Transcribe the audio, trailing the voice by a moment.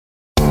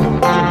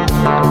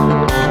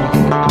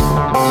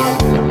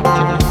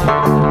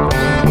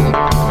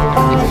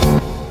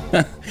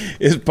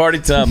It's party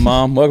time,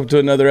 Mom. Welcome to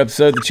another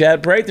episode of the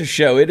Chad Prather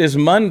Show. It is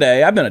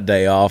Monday. I've been a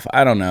day off.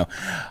 I don't know.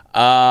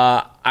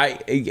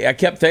 I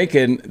kept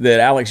thinking that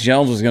Alex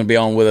Jones was going to be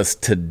on with us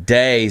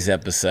today's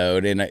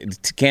episode, and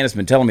Candace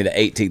been telling me the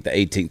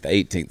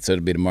 18th, so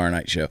it'll be tomorrow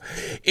night show.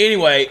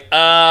 Anyway,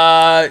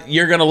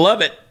 you're going to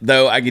love it,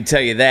 though. I can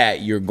tell you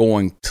that. You're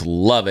going to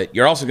love it.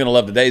 You're also going to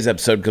love today's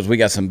episode because we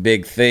got some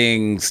big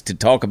things to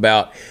talk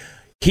about.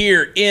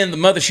 Here in the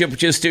mothership,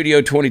 which is Studio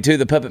 22,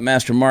 the Puppet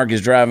Master Mark is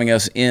driving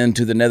us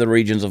into the nether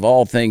regions of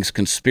all things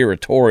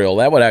conspiratorial.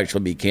 That would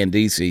actually be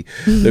Candace,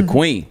 the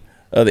queen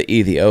of the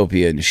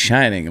Ethiopian,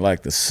 shining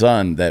like the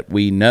sun that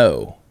we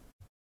know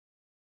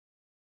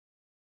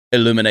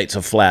illuminates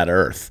a flat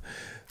earth.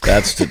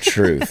 That's the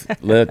truth.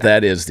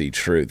 That is the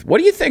truth. What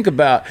do you think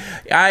about,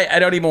 I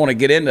don't even want to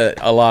get into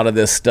a lot of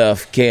this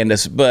stuff,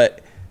 Candace,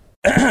 but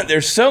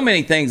there's so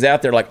many things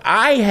out there. Like,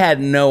 I had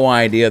no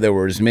idea there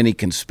were as many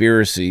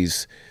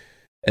conspiracies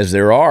as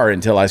there are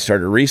until I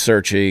started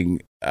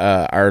researching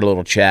our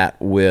little chat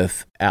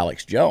with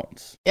Alex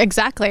Jones.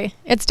 Exactly.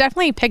 It's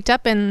definitely picked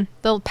up in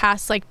the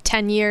past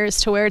 10 years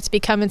to where it's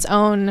become its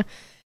own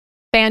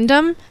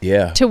fandom.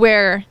 Yeah. To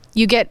where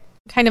you get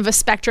kind of a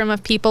spectrum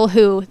of people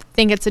who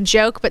think it's a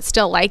joke but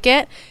still like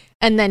it,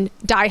 and then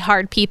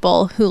diehard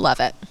people who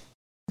love it.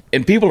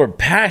 And people are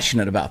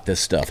passionate about this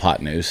stuff,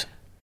 Hot News.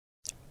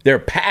 They're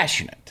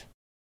passionate.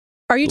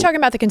 Are you talking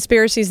about the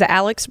conspiracies that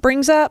Alex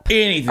brings up?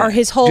 Anything. Or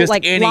his whole,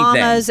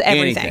 llamas,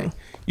 everything? Anything.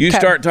 You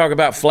start talking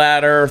about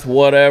flat earth,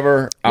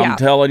 whatever. I'm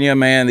telling you,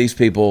 man, these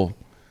people,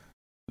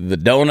 the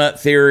donut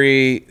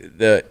theory,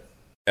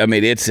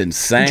 it's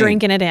insane.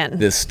 Drinking it in.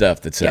 This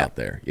stuff that's out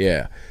there.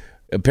 Yeah.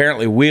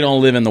 Apparently, we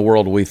don't live in the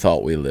world we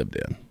thought we lived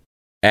in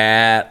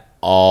at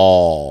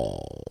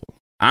all.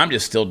 I'm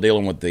just still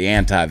dealing with the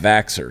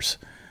anti-vaxxers.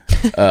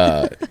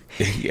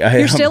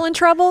 You're still in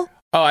trouble?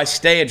 Oh, I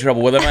stay in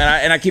trouble with them.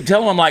 And I keep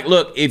telling them, like,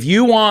 look, if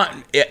you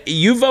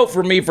vote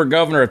for me for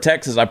governor of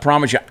Texas, I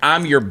promise you,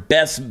 I'm your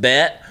best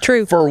bet.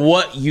 True. For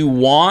what you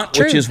want,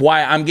 True. Which is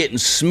why I'm getting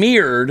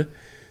smeared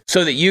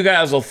so that you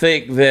guys will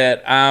think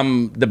that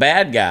I'm the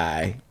bad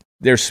guy.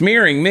 They're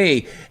smearing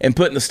me and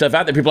putting the stuff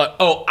out there. People are like,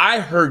 oh, I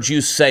heard you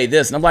say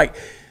this. And I'm like,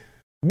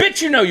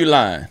 bitch, you know you're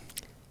lying.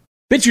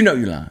 Bitch, you know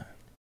you're lying.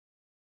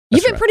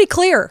 You've been pretty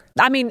clear.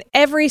 I mean,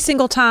 every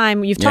single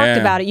time you've talked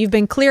about it, you've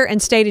been clear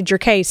and stated your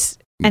case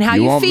and how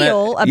you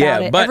feel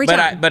about it every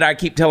time. But I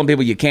keep telling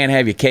people you can't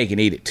have your cake and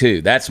eat it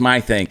too. That's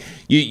my thing.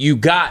 You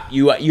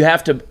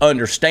have to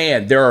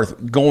understand there are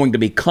going to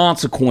be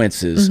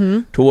consequences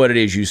to what it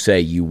is you say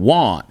you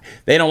want.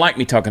 They don't like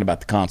me talking about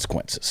the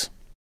consequences.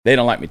 They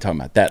don't like me talking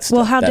about that stuff.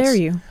 Well, how dare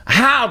you?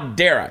 How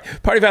dare I?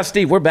 Party Foul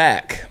Steve, we're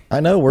back. I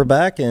know, we're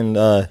back, and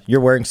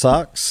you're wearing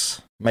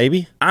socks,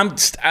 maybe?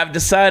 I've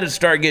decided to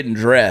start getting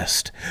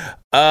dressed.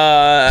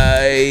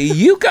 Let me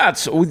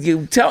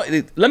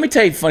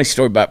tell you a funny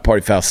story about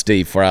Party Foul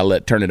Steve before I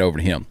turn it over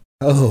to him.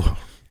 Oh.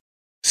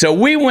 So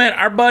we went,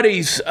 our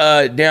buddies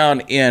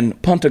down in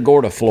Punta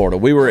Gorda, Florida.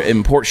 We were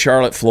in Port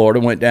Charlotte, Florida,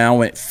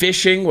 went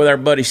fishing with our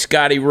buddy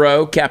Scotty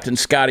Rowe, Captain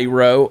Scotty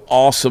Rowe,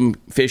 awesome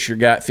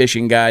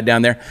fishing guy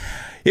down there.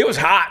 It was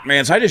hot,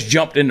 man, so I just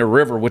jumped in the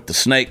river with the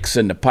snakes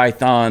and the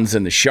pythons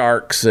and the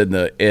sharks and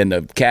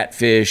the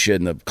catfish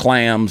and the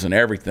clams and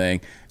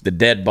everything, the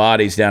dead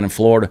bodies down in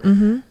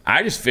Florida.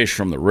 I just fished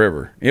from the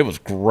river. It was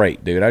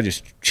great, dude. I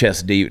just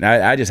chest deep, and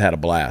I just had a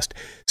blast.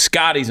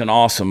 Scotty's an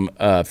awesome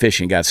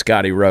fishing guy,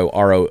 Scotty Rowe,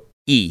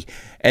 R-O-E.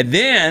 And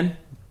then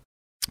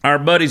our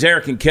buddies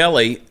Eric and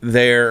Kelly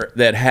there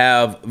that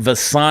have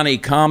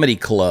Vasani Comedy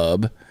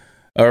Club,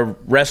 a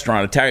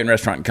restaurant, Italian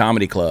restaurant and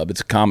comedy club.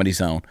 It's a comedy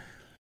zone.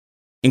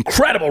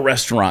 Incredible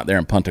restaurant there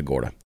in Punta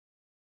Gorda.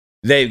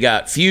 They've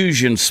got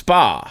Fusion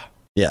Spa.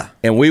 Yeah.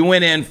 And we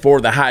went in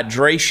for the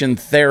hydration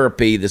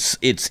therapy.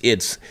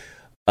 It's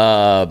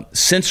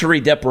sensory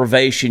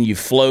deprivation. You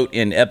float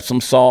in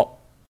Epsom salt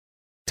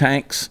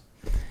tanks,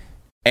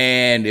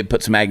 and it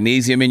puts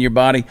magnesium in your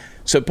body.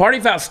 So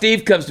Party Foul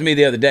Steve comes to me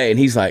the other day, and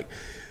he's like,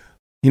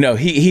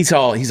 he's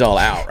all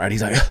out, right?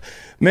 He's like,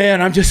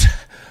 man, I'm just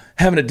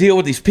having to deal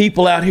with these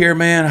people out here,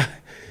 man.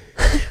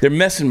 They're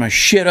messing my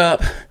shit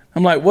up.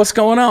 I'm like, what's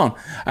going on?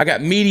 I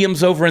got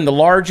mediums over in the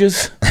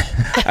larges.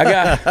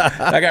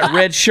 I got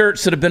red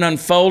shirts that have been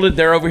unfolded.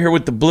 They're over here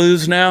with the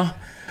blues now.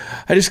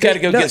 I just got to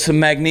go get some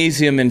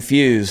magnesium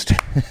infused.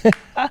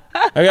 I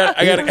got.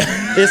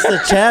 It's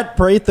the Chad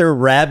Prather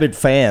rabid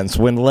fans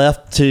when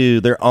left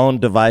to their own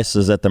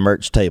devices at the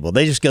merch table.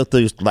 They just go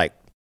through it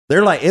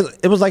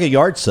was like a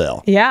yard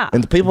sale. Yeah.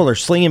 And the people are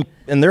slinging,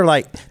 and they're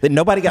like,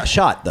 nobody got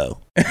shot though.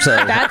 So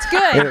that's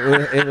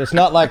good. It was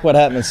not like what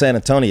happened in San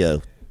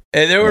Antonio.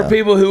 And there were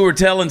people who were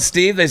telling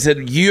Steve, they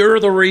said, you're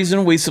the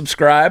reason we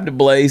subscribe to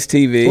Blaze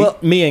TV. Well,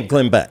 me and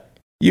Glenn Beck.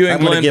 You and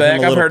Glenn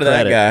Beck, I've heard of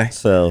that guy.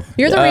 So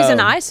you're the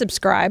reason I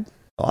subscribe.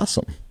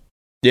 Awesome.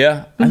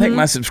 Yeah, I think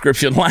my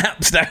subscription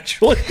lapsed,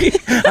 actually.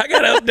 I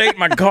got to update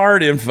my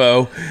card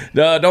info.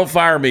 Don't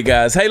fire me,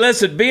 guys. Hey,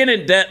 listen, being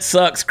in debt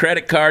sucks.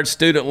 Credit cards,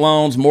 student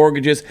loans,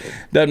 mortgages.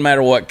 Doesn't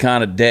matter what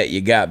kind of debt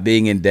you got.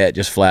 Being in debt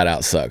just flat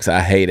out sucks.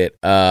 I hate it.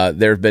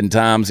 There's been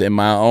times in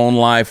my own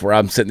life where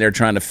I'm sitting there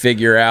trying to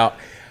figure out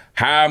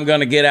how I'm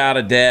going to get out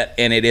of debt,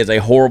 and it is a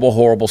horrible,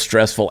 horrible,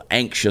 stressful,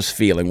 anxious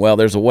feeling. Well,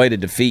 there's a way to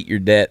defeat your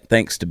debt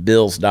thanks to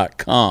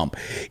Bills.com.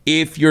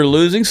 If you're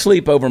losing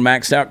sleep over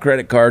maxed out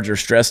credit cards or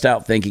stressed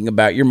out thinking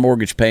about your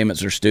mortgage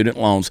payments or student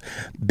loans,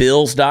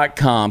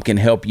 Bills.com can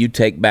help you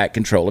take back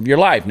control of your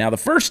life. Now, the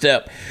first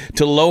step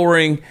to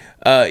lowering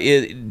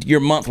your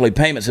monthly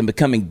payments and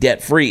becoming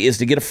debt-free is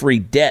to get a free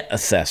debt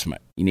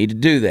assessment. You need to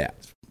do that.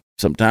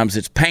 Sometimes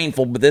it's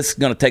painful, but this is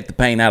going to take the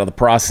pain out of the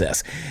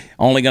process.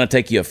 Only going to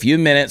take you a few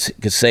minutes. It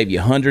could save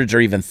you hundreds or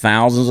even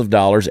thousands of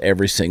dollars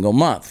every single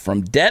month.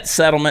 From debt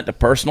settlement to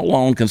personal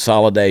loan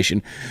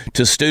consolidation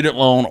to student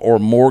loan or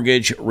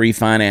mortgage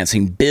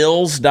refinancing,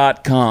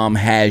 Bills.com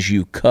has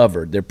you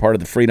covered. They're part of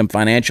the Freedom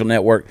Financial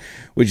Network,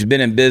 which has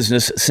been in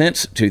business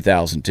since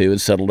 2002 and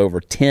settled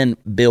over $10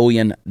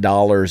 billion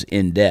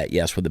in debt.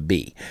 Yes, with a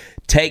B.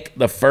 Take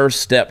the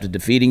first step to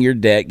defeating your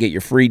debt. Get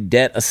your free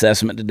debt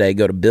assessment today.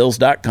 Go to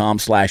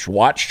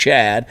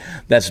Bills.com/WatchChad.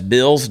 That's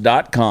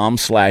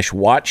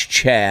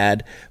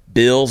Bills.com/WatchChad.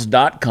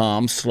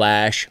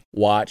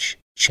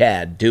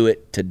 Bills.com/WatchChad. Do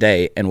it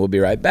today, and we'll be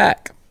right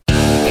back.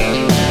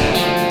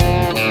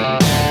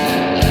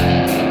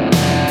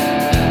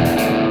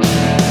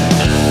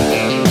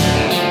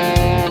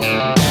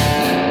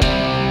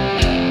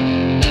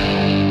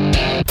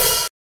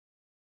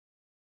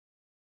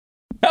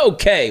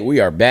 Okay, we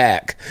are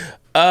back.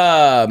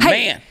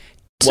 Man.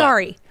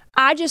 Sorry.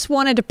 I just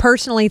wanted to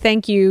personally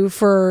thank you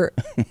for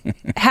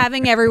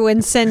having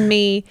everyone send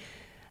me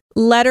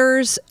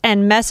letters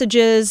and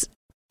messages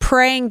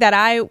praying that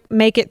I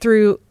make it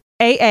through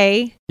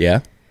AA. Yeah.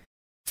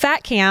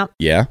 Fat camp.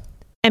 Yeah.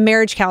 And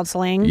marriage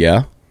counseling.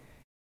 Yeah.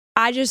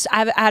 I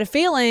had a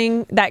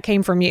feeling that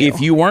came from you.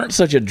 If you weren't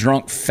such a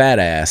drunk fat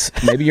ass,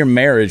 maybe your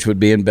marriage would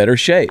be in better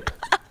shape.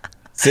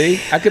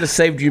 See, I could have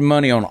saved you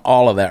money on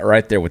all of that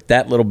right there with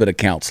that little bit of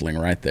counseling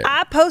right there.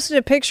 I posted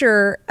a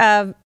picture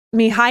of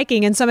me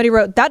hiking and somebody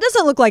wrote, "That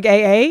doesn't look like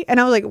AA."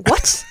 And I was like,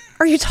 what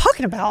are you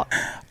talking about?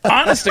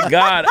 Honest to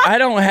God, I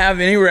don't have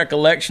any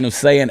recollection of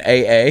saying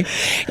AA.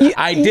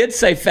 I did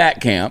say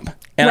fat camp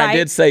and I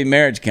did say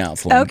marriage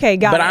counseling. Okay,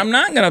 got it. But I'm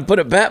not going to put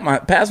it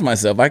past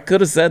myself. I could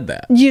have said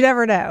that. You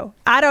never know.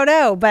 I don't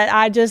know, but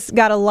I just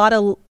got a lot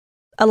of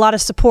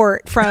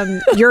support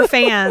from your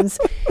fans,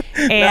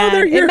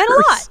 and it meant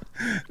a lot.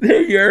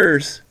 They're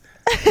yours.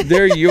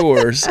 They're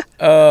yours.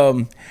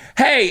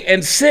 Hey,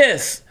 and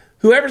sis,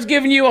 whoever's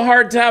giving you a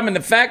hard time in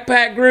the Fact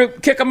Pack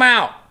group, kick them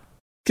out.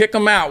 Kick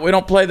them out. We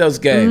don't play those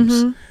games.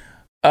 Mm-hmm.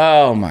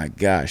 Oh, my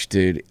gosh,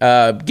 dude.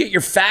 Get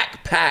your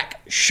Fact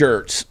Pack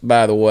shirts,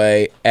 by the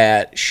way,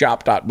 at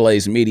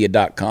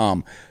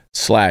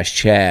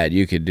shop.blazemedia.com/Chad.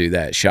 You could do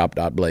that,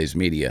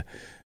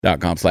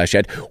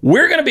 shop.blazemedia.com/Chad.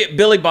 We're going to be at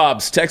Billy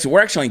Bob's, Texas.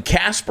 We're actually in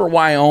Casper,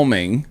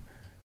 Wyoming,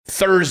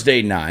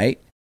 Thursday night.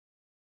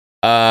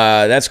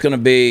 That's going to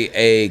be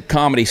a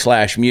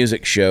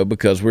comedy/music show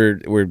because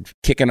we're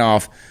kicking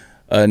off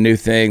a new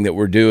thing that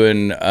we're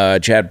doing.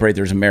 Chad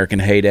Prather's American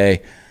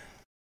Heyday.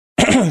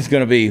 It's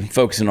going to be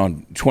focusing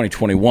on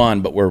 2021,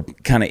 but we're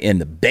kind of in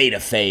the beta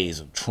phase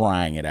of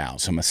trying it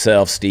out. So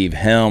myself, Steve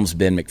Helms,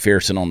 Ben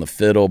McPherson on the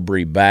fiddle,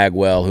 Bree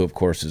Bagwell, who of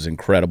course is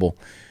incredible,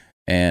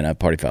 and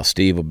Party Foul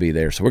Steve will be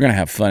there. So we're going to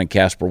have fun in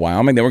Casper,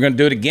 Wyoming. Then we're going to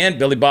do it again,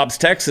 Billy Bob's,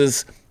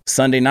 Texas,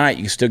 Sunday night.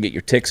 You can still get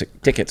your tickets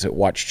at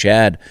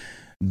WatchChad.com.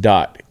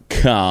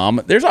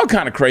 There's all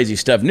kind of crazy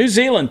stuff. New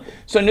Zealand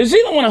went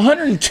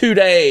 102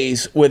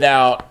 days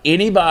without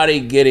anybody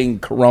getting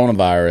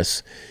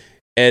coronavirus,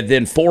 and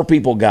then 4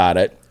 people got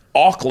it.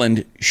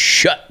 Auckland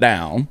shut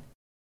down,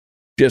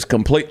 just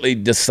completely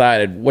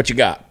decided. What you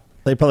got?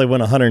 They probably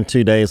went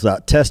 102 days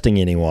without testing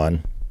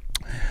anyone.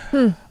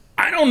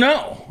 I don't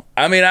know.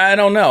 I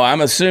don't know.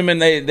 I'm assuming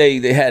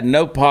they had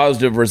no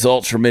positive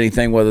results from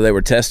anything, whether they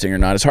were testing or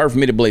not. It's hard for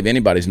me to believe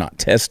anybody's not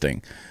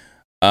testing.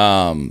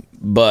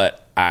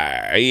 But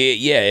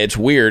it's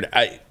weird.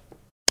 I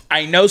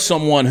know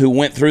someone who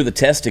went through the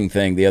testing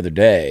thing the other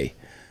day.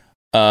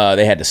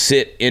 They had to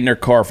sit in their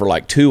car for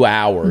like 2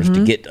 hours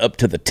to get up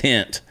to the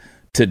tent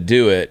to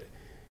do it.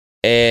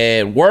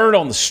 And word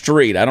on the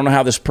street, I don't know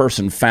how this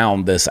person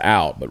found this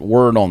out, but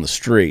word on the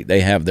street, they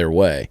have their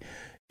way,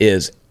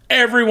 is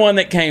everyone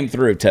that came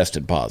through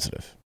tested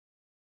positive.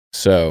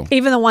 So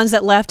even the ones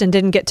that left and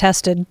didn't get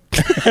tested.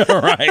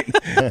 Right.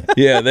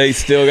 Yeah, they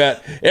still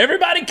got,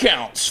 everybody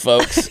counts,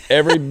 folks.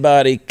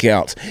 Everybody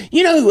counts.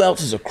 You know who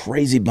else is a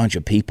crazy bunch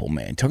of people,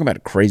 man? Talking about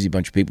a crazy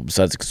bunch of people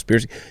besides the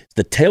conspiracy. It's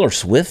the Taylor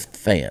Swift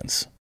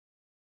fans.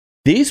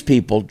 These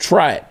people,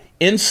 try it.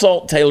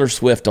 Insult Taylor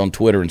Swift on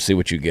Twitter and see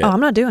what you get. Oh, I'm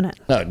not doing it.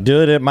 No,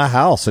 do it at my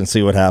house and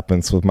see what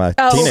happens with my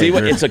teenager. See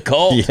what, it's a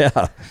cult.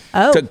 Yeah.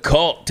 Oh. It's a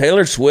cult.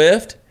 Taylor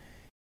Swift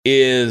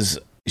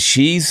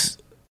she's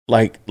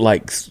like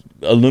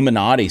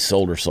Illuminati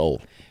sold her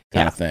soul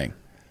kind of thing.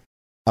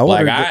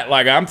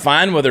 I'm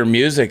fine with her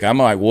music. I'm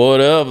like,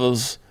 whatever.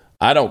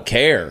 I don't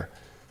care.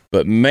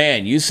 But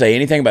man, you say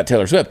anything about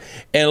Taylor Swift.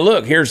 And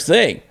look, here's the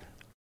thing.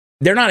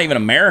 They're not even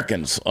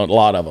Americans, a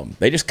lot of them.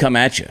 They just come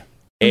at you.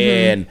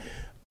 And,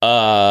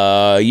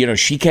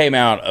 she came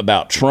out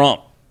about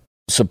Trump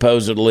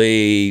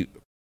supposedly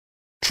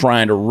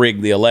trying to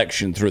rig the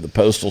election through the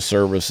Postal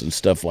Service and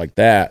stuff like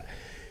that.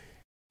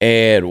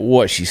 And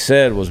what she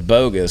said was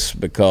bogus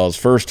because,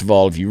 first of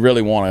all, if you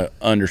really want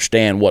to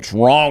understand what's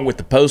wrong with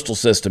the postal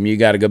system, you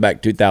got to go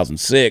back to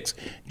 2006,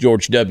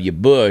 George W.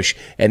 Bush,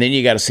 and then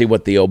you got to see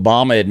what the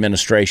Obama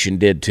administration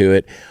did to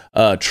it.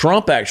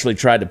 Trump actually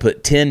tried to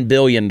put $10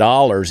 billion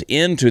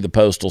into the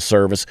Postal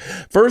Service.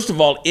 First of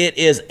all, it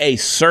is a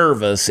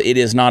service. It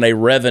is not a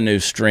revenue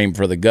stream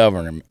for the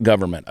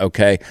government,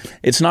 okay?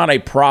 It's not a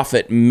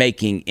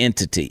profit-making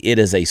entity. It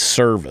is a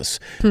service.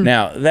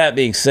 Now, that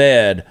being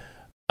said,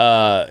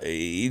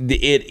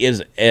 it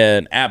is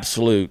an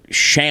absolute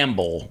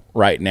shamble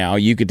right now.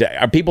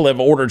 People have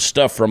ordered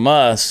stuff from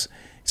us.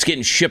 It's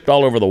getting shipped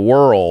all over the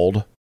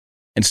world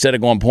instead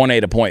of going point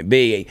A to point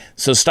B.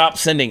 So stop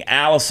sending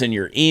Allison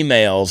your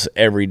emails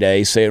every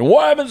day saying,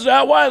 why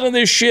isn't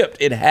this shipped?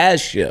 It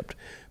has shipped.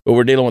 But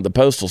we're dealing with the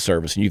Postal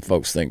Service, and you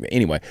folks think. But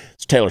anyway,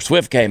 so Taylor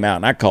Swift came out,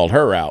 and I called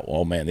her out.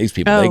 Oh, man, these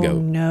people,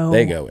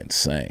 they go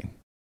insane.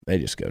 They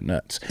just go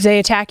nuts. Do they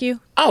attack you?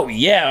 Oh,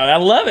 yeah. I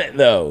love it,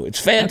 though. It's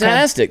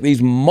fantastic. Okay.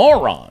 These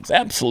morons.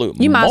 Absolute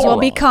morons. You might as well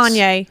be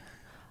Kanye.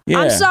 Yeah.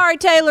 I'm sorry,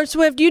 Taylor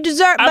Swift. You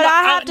deserve but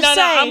I have to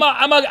say.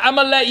 I'm going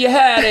to let you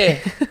have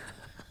it.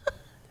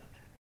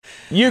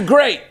 You're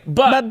great.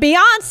 But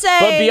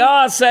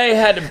Beyonce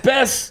had the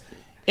best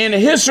in the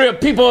history of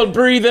people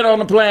breathing on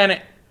the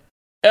planet.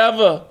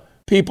 Ever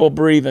people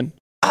breathing.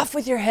 Off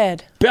with your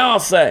head.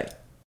 Beyonce.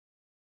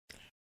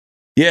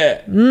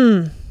 Yeah.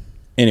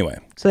 Anyway.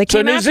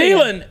 So New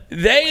Zealand,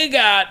 they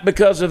got,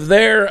 because of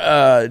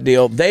their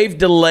deal, they've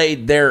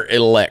delayed their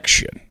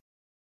election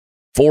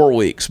 4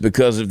 weeks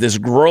because of this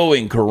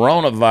growing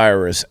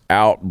coronavirus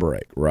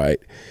outbreak, right?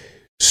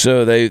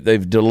 So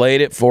they've delayed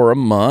it for a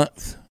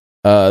month.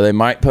 They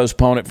might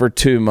postpone it for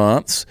 2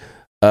 months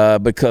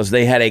because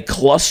they had a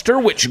cluster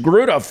which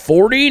grew to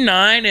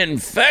 49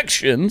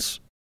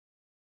 infections.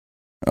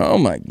 Oh,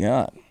 my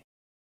God.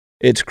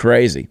 It's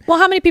crazy. Well,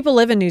 how many people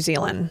live in New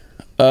Zealand?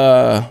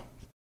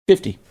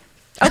 50.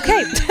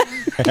 Okay.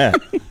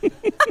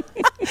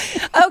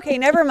 Okay,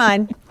 never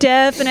mind.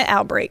 Definite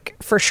outbreak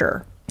for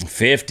sure.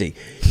 50.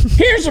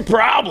 Here's a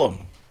problem.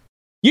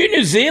 You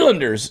New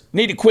Zealanders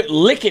need to quit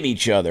licking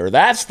each other.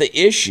 That's the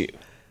issue.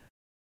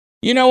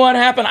 You know what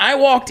happened? I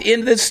walked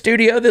into this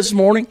studio this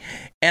morning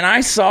and I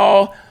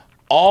saw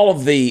all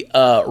of the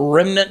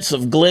remnants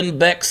of Glenn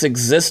Beck's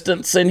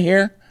existence in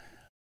here.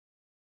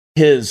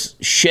 His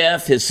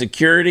chef, his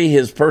security,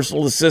 his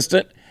personal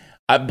assistant.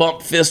 I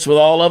bumped fists with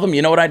all of them.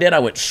 You know what I did? I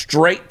went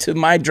straight to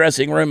my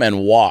dressing room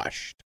and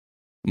washed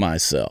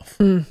myself.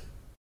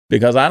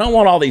 Because I don't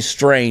want all these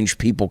strange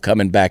people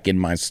coming back in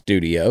my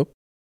studio.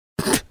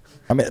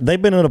 I mean,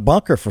 they've been in a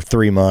bunker for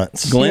 3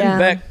 months.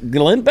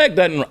 Glenn Beck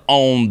doesn't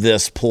own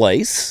this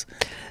place.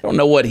 I don't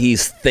know what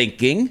he's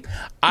thinking.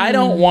 I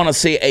don't want to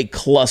see a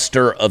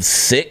cluster of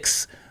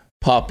 6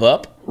 pop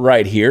up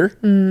right here,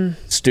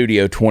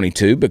 Studio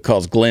 22,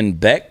 because Glenn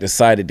Beck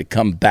decided to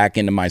come back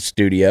into my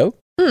studio.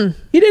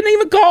 He didn't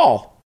even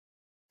call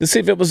to see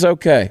if it was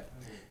okay.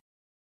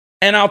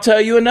 And I'll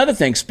tell you another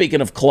thing. Speaking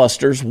of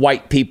clusters,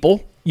 white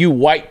people, you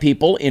white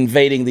people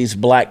invading these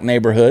black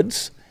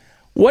neighborhoods.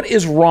 What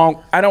is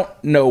wrong? I don't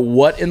know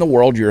what in the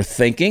world you're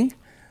thinking.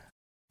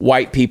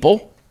 White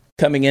people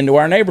coming into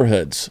our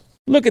neighborhoods.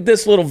 Look at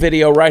this little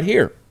video right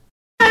here.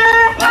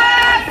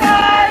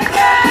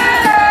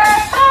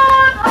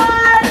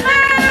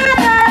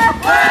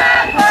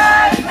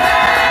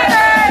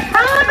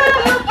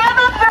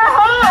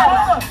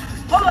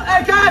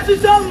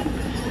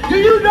 Do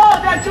you know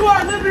that you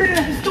are living in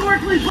a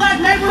historically black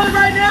neighborhood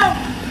right now?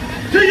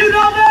 Do you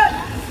know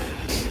that?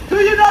 Do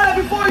you know that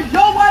before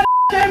your white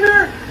came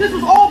here, this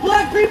was all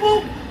black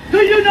people? Do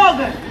you know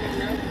that?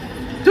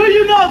 Do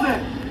you know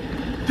that?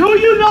 Do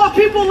you know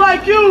people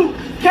like you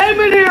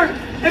came in here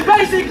and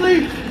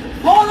basically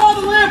bought all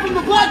the land from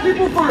the black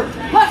people for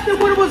less than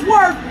what it was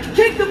worth,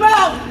 kicked them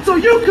out so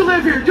you could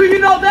live here? Do you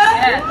know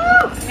that?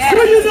 Yes.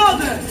 Do you know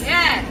that?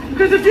 Yes.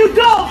 Because if you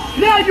don't,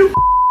 now you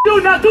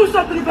do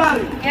something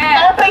about it.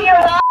 Yeah. Open your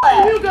wallet. What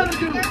are you gonna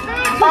do?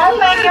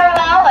 Open your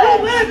wallet. You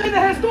live in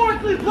a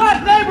historically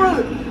black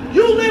neighborhood.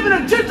 You live in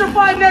a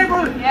gentrified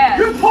neighborhood. Yes.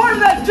 You're part of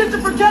that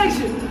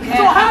gentrification. Yes.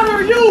 So how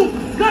are you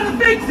gonna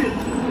fix it?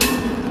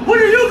 What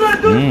are you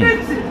gonna do to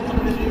fix it?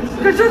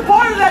 Because you're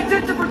part of that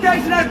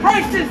gentrification, that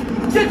racist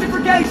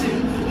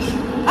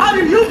gentrification. How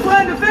do you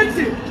plan to fix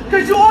it?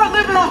 Because you are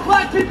living on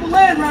black people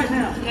land right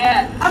now.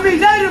 Yeah. I mean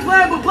native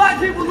land, but black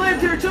people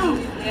lived here too.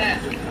 Yeah.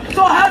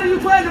 So how do you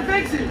plan to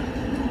fix it?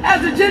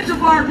 As a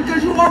gentrifier,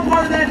 because you are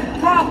part of that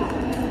problem.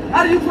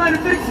 How do you plan to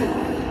fix it?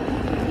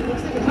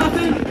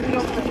 Nothing?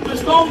 The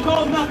stone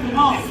cold nothing,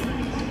 huh?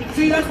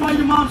 See, that's why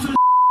your mom should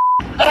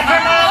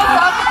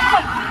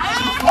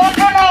If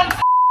your name's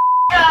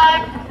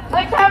John,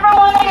 which have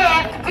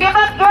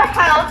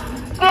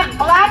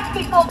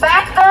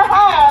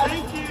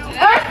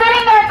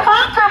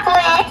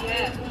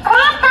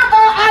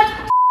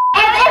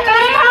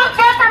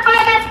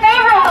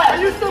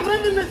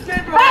live in this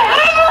neighborhood. But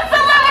he used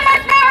to live in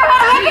this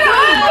neighborhood. And you're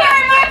out here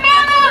and my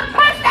family was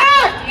pushed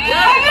out.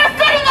 And you're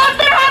sitting up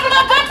there having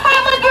a good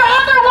time with your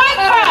other white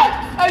friends.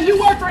 Hey, you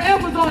work for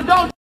Amazon,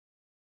 don't you?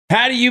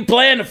 How do you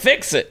plan to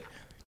fix it?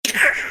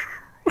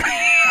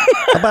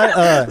 How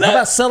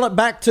about sell it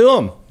back to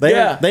them?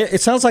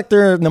 It sounds like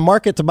they're in the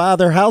market to buy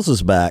their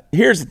houses back.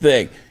 Here's the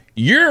thing.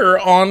 You're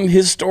on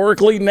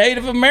historically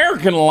Native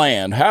American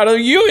land. How do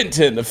you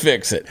intend to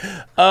fix it?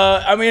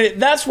 I mean,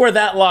 that's where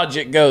that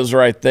logic goes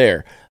right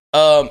there.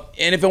 And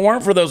if it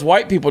weren't for those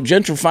white people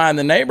gentrifying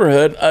the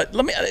neighborhood,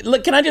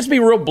 can I just be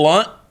real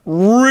blunt?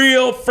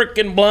 Real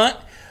freaking blunt.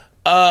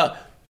 A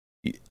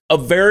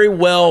very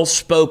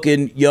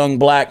well-spoken young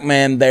black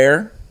man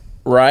there,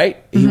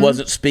 right? He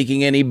wasn't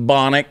speaking any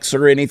Ebonics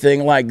or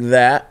anything like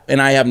that.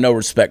 And I have no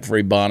respect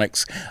for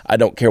Ebonics. I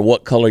don't care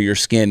what color your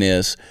skin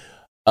is.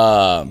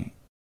 But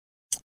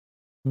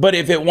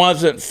if it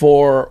wasn't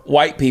for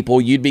white people,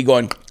 you'd be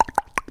going.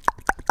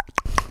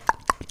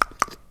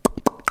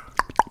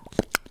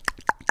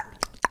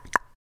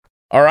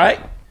 All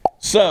right?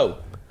 So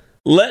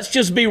let's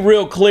just be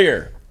real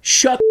clear.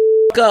 Shut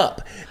the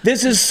up.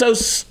 This is so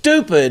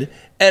stupid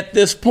at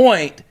this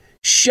point.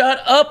 Shut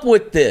up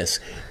with this.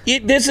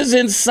 This is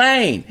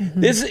insane.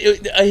 This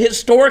is a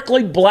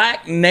historically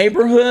black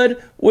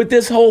neighborhood with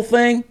this whole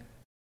thing.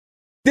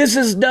 This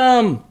is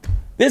dumb.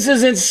 This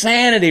is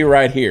insanity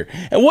right here.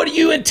 And what do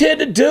you intend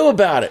to do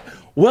about it?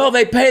 Well,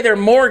 they pay their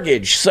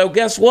mortgage. So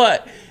guess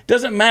what? It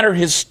doesn't matter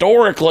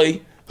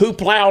historically who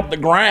plowed the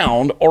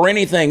ground or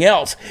anything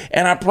else.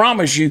 And I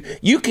promise you,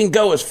 you can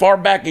go as far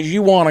back as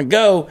you want to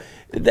go.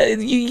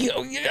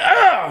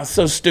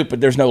 So stupid.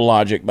 There's no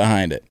logic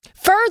behind it.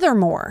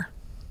 Furthermore,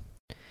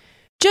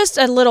 just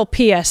a little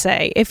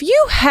PSA. If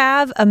you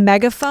have a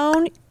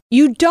megaphone,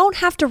 you don't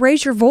have to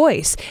raise your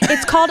voice.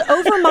 It's called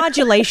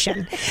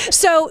overmodulation.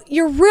 So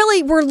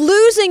we're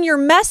losing your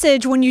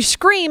message when you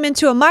scream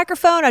into a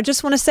microphone. I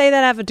just want to say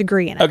that I have a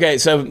degree in it. Okay,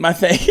 so my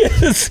thing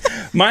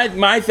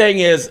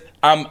is,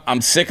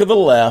 I'm sick of the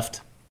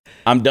left.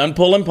 I'm done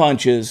pulling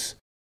punches.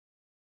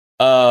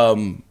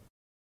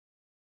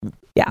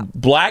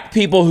 Black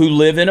people who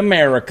live in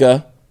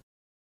America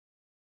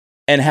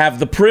and have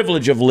the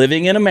privilege of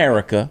living in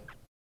America,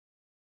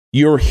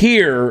 you're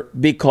here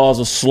because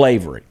of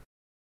slavery.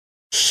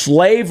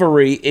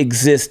 Slavery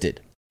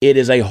existed. It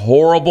is a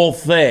horrible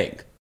thing.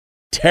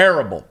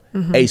 Terrible.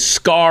 A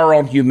scar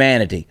on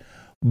humanity.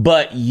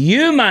 But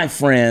you, my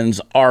friends,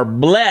 are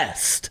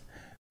blessed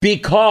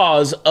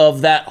because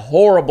of that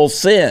horrible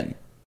sin.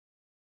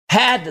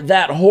 Had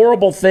that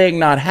horrible thing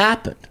not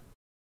happened,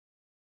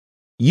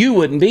 you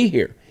wouldn't be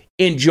here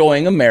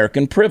enjoying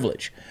American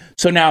privilege.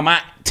 So now, am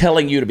I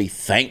telling you to be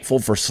thankful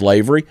for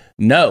slavery?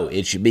 No,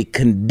 it should be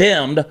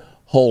condemned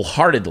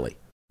wholeheartedly,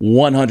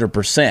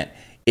 100%.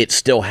 It's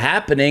still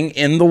happening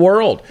in the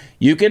world.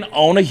 You can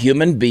own a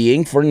human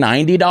being for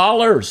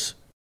 $90.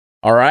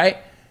 All right?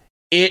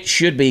 It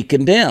should be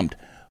condemned.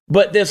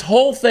 But this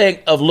whole thing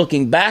of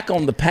looking back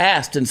on the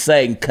past and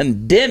saying,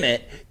 condemn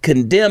it,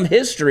 condemn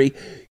history,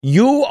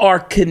 you are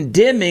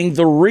condemning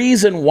the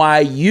reason why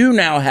you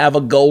now have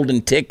a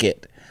golden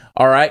ticket.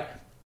 All right?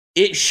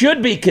 It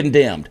should be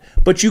condemned,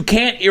 but you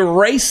can't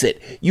erase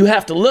it. You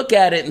have to look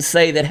at it and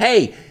say that,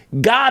 hey,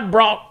 God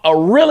brought a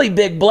really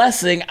big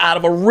blessing out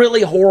of a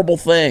really horrible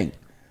thing.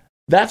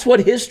 That's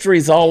what history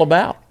is all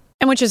about.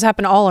 And which has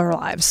happened all our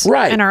lives.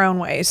 Right. In our own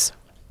ways.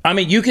 I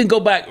mean, you can go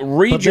back,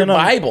 read your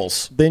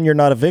Bibles. Then you're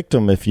not a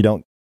victim if you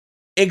don't.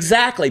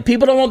 Exactly.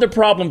 People don't want their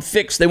problem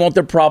fixed. They want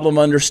their problem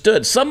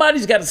understood.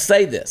 Somebody's got to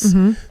say this.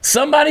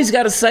 Somebody's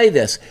got to say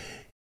this.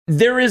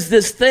 There is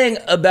this thing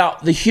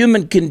about the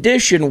human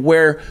condition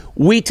where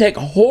we take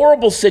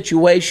horrible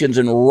situations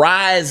and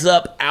rise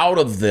up out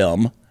of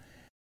them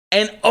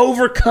and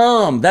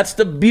overcome. That's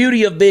the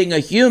beauty of being a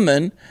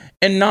human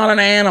and not an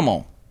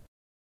animal,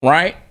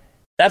 right?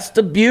 That's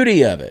the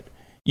beauty of it.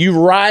 You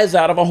rise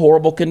out of a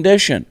horrible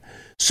condition.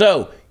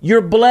 So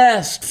you're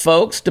blessed,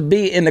 folks, to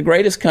be in the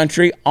greatest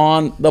country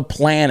on the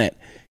planet.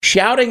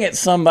 Shouting at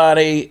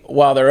somebody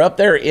while they're up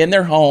there in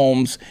their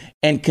homes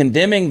and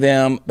condemning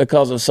them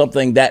because of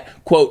something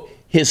that, quote,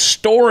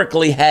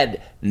 historically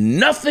had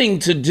nothing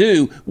to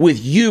do with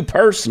you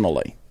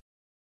personally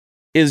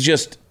is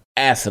just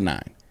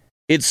asinine.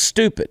 It's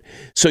stupid.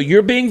 So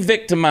you're being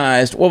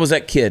victimized. What was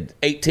that kid?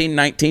 18,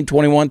 19,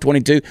 21,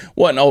 22?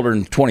 Wasn't older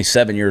than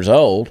 27 years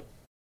old,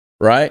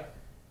 right?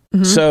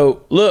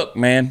 So look,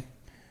 man,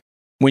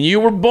 when you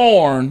were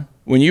born,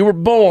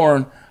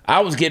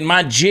 I was getting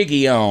my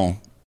jiggy on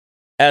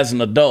as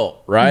an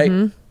adult,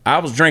 right? I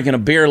was drinking a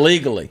beer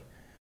legally.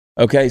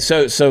 Okay,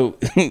 so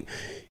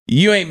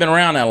you ain't been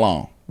around that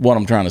long, what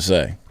I'm trying to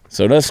say.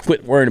 So let's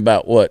quit worrying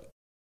about what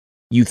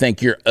you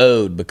think you're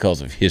owed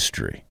because of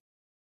history.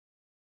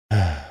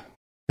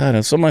 God,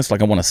 it's almost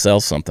like I want to sell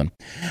something.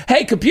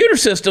 Hey, computer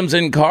systems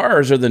in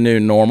cars are the new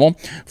normal.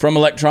 From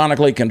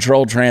electronically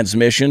controlled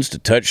transmissions to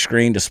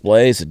touchscreen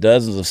displays to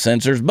dozens of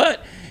sensors.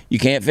 But You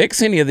can't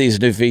fix any of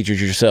these new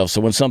features yourself. So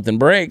when something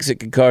breaks, it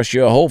could cost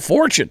you a whole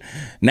fortune.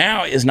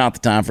 Now is not the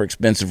time for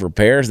expensive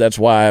repairs. That's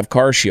why I have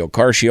CarShield.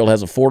 CarShield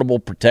has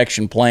affordable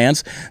protection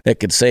plans that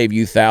could save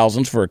you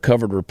thousands for a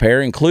covered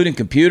repair, including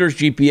computers,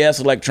 GPS,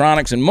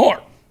 electronics, and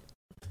more.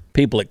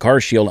 People at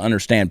CarShield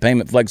understand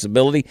payment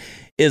flexibility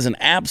is an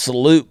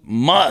absolute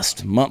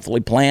must.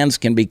 Monthly plans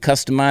can be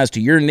customized to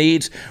your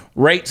needs.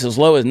 Rates as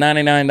low as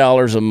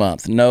 $99 a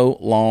month. No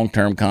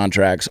long-term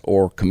contracts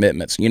or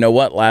commitments. You know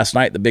what? Last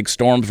night, the big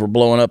storms were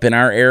blowing up in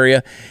our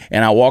area,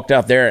 and I walked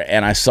out there,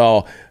 and I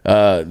saw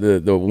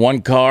the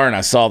one car, and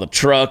I saw the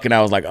truck, and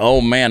I was like,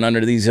 oh, man,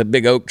 under these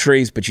big oak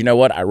trees. But you know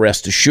what? I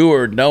rest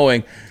assured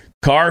knowing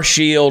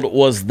CarShield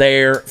was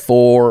there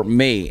for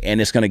me, and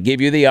it's going to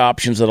give you the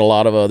options that a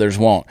lot of others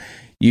won't.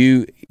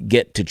 You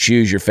get to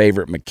choose your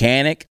favorite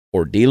mechanic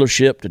or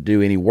dealership to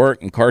do any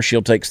work, and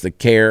CarShield takes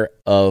care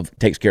of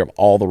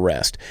all the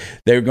rest.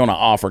 They're going to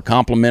offer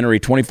complimentary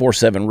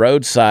 24/7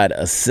 roadside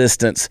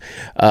assistance.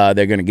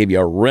 They're going to give you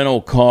a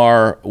rental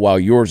car while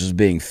yours is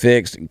being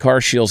fixed. And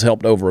CarShield's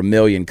helped over 1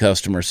 million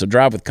customers, so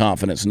drive with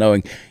confidence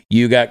knowing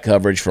you got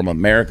coverage from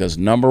America's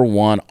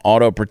 #1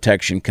 auto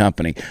protection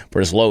company. For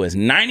as low as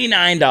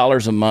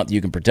 $99 a month, you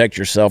can protect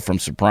yourself from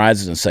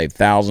surprises and save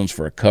thousands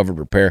for a covered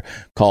repair.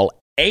 Call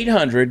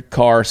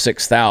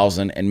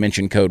 800-CAR-6000 and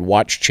mention code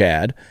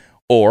WATCHCHAD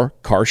or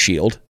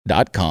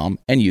carshield.com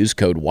and use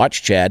code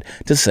WATCHCHAD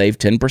to save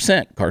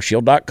 10%.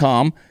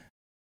 Carshield.com,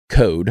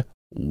 code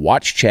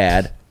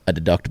WATCHCHAD. A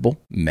deductible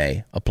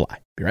may apply.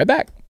 Be right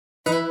back.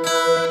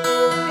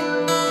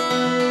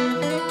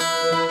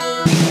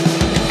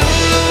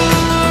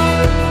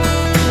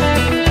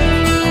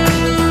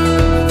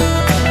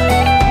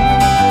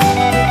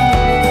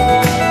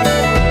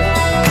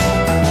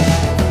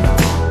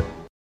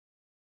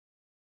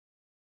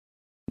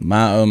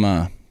 My, oh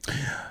my.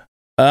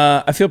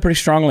 I feel pretty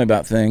strongly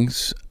about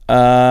things.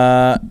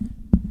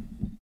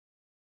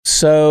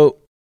 So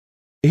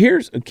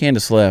here's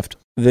Candace left.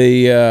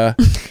 You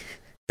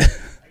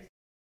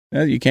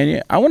can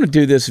you? I want to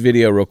do this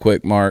video real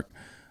quick, Mark.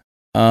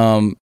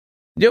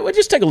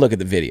 Just take a look at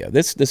the video.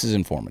 This is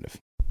informative.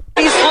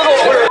 These little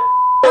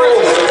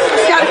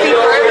it's got to be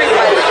for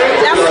everybody.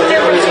 That's the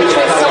difference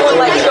between someone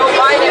like Joe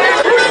Biden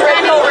and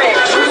Randall Rich.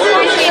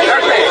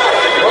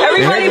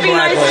 Everybody be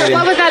nice.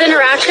 What was that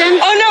interaction?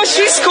 Oh no,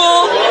 she's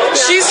cool.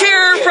 She's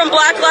here from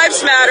Black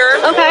Lives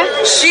Matter. Okay.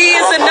 She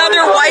is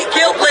another white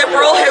guilt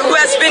liberal who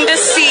has been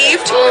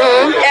deceived,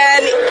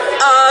 and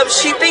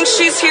she thinks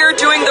she's here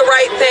doing the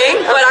right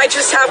thing. But I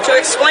just have to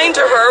explain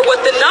to her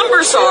what the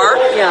numbers are.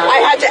 Yeah.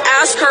 I had to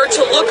ask her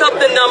to look up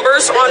the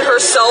numbers on her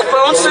cell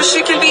phone so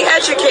she can be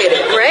educated.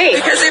 Great.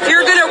 Because if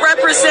you're going to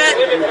represent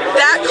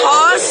that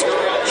cause,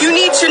 you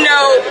need to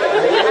know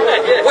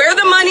where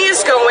the money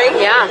is going.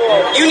 Yeah.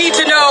 You need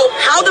to know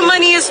how the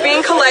money is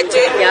being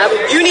collected.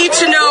 Yep. You need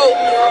to know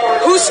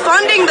who's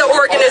funding the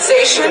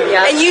organization.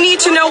 Yep. And you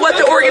need to know what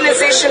the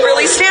organization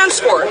really stands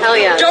for. Hell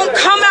yeah. Don't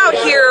come out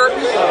here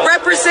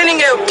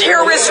representing a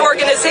terrorist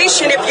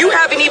organization if you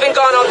haven't even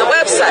gone on the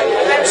website.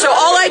 So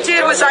all I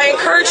did was I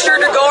encouraged her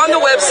to go on the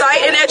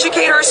website and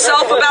educate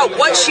herself about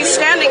what she's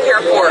standing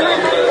here for.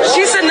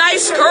 She's a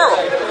nice girl,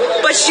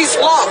 but she's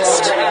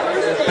lost.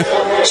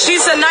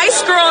 She's a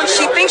nice girl and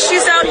she thinks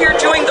she's out here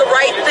doing the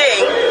right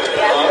thing,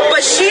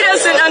 but she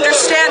doesn't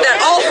understand that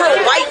all her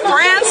white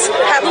friends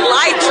have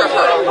lied to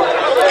her.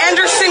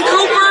 Anderson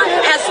Cooper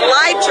has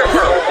lied to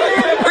her.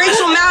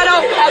 Rachel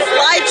Maddow has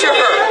lied to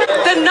her.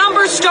 The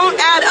numbers don't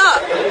add up.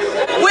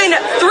 When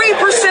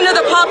 3% of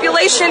the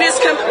population is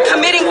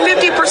committing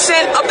 50%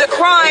 of the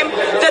crime,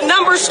 the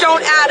numbers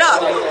don't add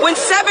up. When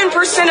 7%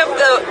 of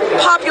the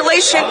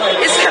population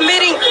is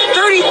committing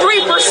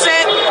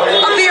 33%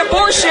 of the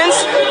abortions,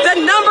 the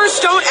numbers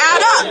don't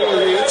add up.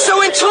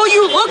 So until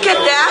you look at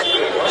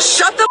that,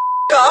 shut the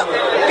up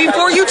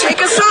before you take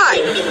a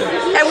side.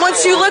 And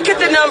once you look at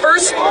the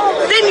numbers,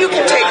 then you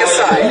can take a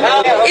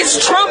side.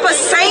 Is Trump a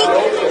saint?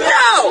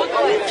 No.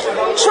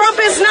 Trump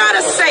is not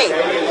a saint.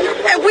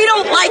 And we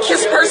don't like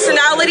his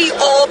personality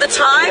all the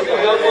time.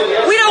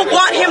 We don't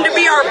want him to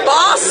be our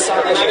boss,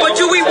 but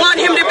do we want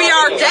him to be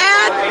our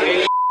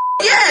dad?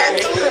 Yeah.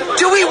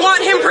 Do we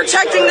want him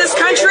protecting this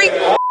country?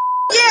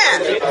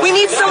 Yeah, we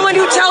need someone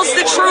who tells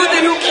the truth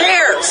and who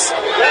cares.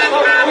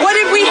 What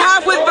did we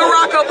have with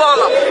Barack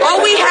Obama?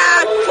 All we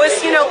had was,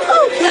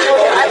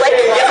 I like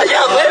to get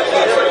down with.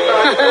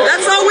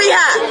 That's all we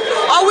had.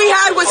 All we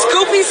had was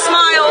goofy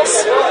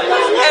smiles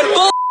and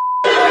bull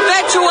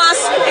fed to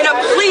us in a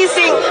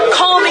pleasing,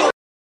 calming.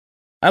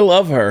 I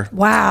love her.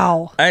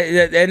 Wow.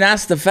 And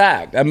that's the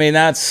fact. I mean,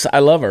 I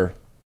love her.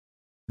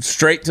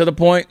 Straight to the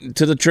point,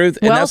 to the truth.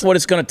 And that's what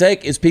it's going to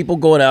take is people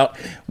going out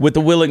with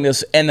the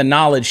willingness and the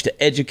knowledge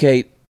to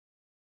educate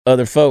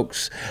other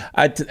folks.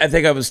 I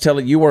think I was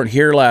telling, you weren't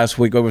here last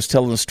week. I was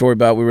telling a story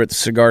about, we were at the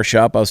cigar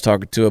shop. I was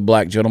talking to a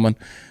black gentleman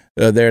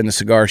there in the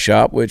cigar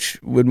shop, which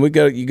when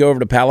you go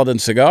over to Paladin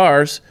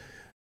Cigars,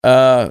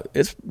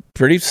 it's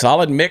pretty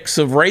solid mix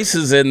of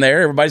races in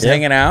there. Everybody's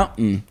hanging out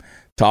and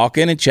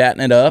talking and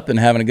chatting it up and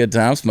having a good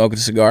time, smoking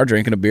a cigar,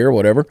 drinking a beer,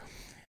 whatever.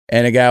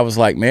 And a guy was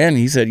like, man,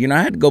 he said,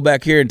 I had to go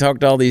back here and talk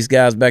to all these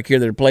guys back here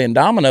that are playing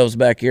dominoes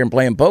back here and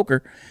playing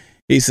poker.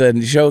 He said,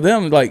 and show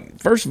them, like,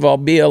 first of all,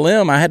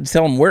 BLM, I had to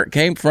tell them where it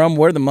came from,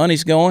 where the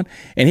money's going.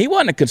 And he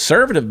wasn't a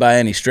conservative by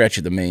any stretch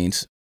of the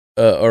means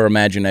or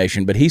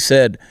imagination. But he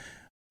said,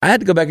 I had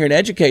to go back here and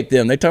educate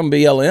them. They talking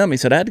BLM. He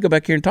said, I had to go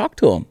back here and talk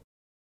to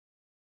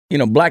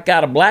them. Black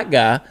guy to black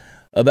guy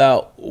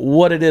about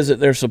what it is that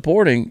they're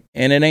supporting.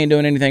 And it ain't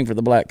doing anything for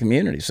the black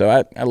community. So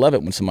I love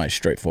it when somebody's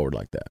straightforward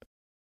like that.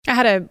 I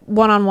had a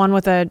one-on-one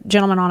with a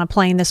gentleman on a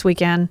plane this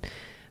weekend.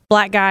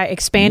 Black guy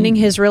expanding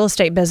his real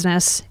estate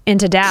business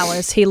into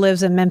Dallas. He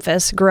lives in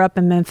Memphis, grew up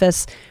in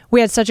Memphis.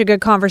 We had such a good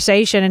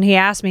conversation, and he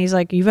asked me, he's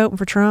like, you voting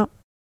for Trump?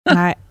 And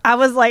I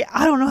was like,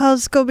 I don't know how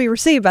this is going to be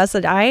received. I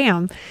said, I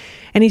am.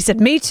 And he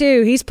said, me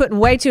too. He's putting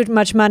way too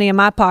much money in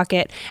my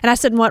pocket. And I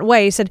said, in what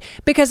way? He said,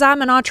 because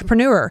I'm an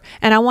entrepreneur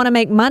and I want to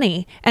make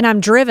money and I'm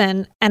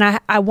driven and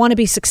I want to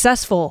be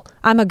successful.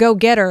 I'm a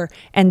go-getter.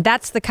 And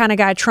that's the kind of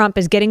guy Trump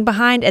is getting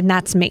behind. And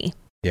that's me.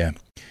 Yeah.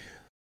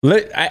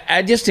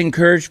 I just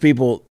encourage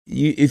people,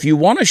 if you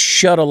want to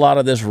shut a lot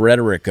of this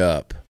rhetoric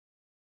up,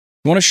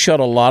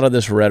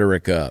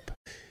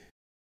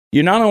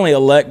 you not only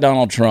elect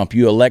Donald Trump,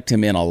 you elect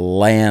him in a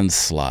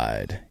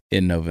landslide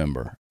in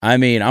November. I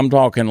mean, I'm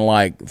talking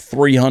like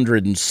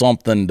 300 and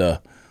something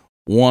to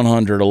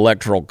 100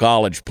 electoral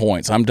college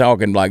points. I'm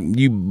talking like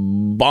you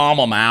bomb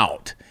them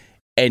out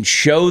and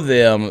show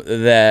them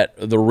that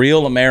the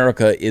real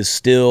America is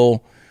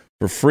still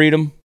for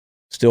freedom,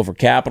 still for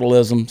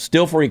capitalism,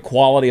 still for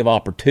equality of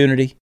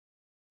opportunity,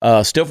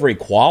 still for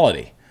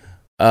equality.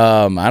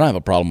 I don't have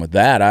a problem with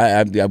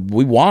that.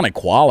 We want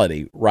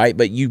equality, right?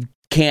 But you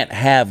can't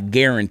have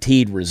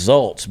guaranteed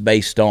results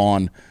based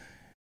on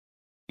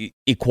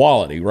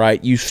equality,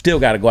 right? You still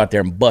got to go out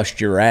there and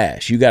bust your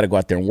ass. You got to go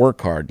out there and work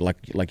hard, like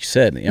you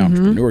said, the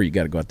entrepreneur. You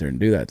got to go out there and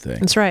do that thing.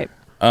 That's right.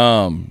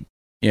 I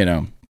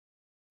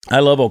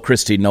love old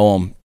Kristi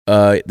Noem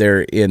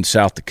there in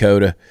South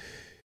Dakota.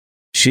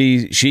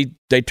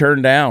 They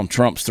turned down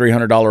Trump's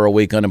 $300 a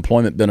week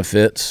unemployment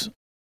benefits.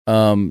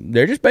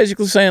 They're just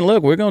basically saying,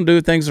 look, we're going to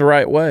do things the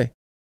right way,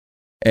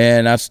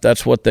 and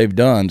that's what they've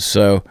done.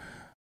 So,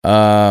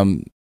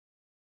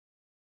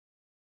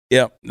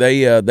 yeah,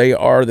 they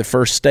are the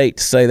first state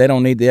to say they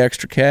don't need the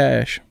extra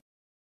cash.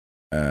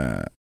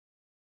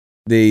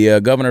 The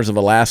governors of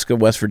Alaska,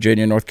 West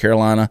Virginia, North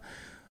Carolina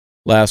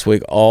last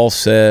week all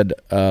said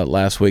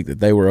that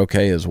they were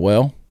okay as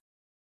well.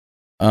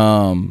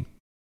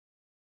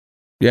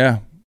 Yeah.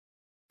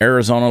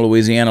 Arizona,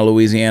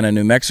 Louisiana,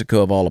 New Mexico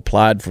have all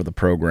applied for the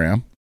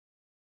program.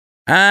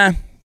 I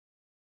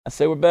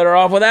say we're better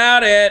off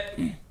without it.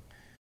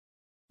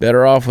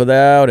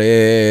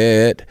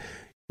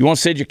 You want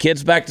to send your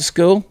kids back to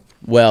school?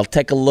 Well,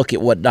 take a look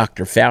at what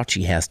Dr.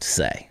 Fauci has to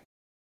say.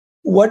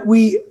 What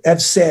we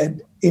have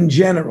said in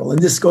general,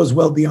 and this goes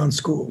well beyond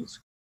schools,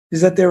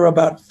 is that there are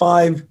about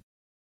 5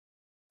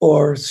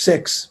 or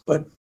 6,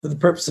 but for the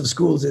purpose of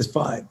schools, there's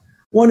 5.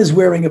 One is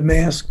wearing a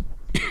mask,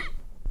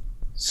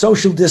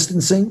 social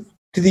distancing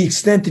to the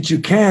extent that you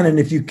can, and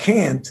if you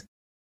can't,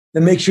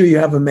 then make sure you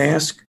have a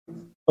mask,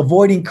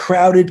 avoiding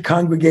crowded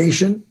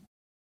congregation.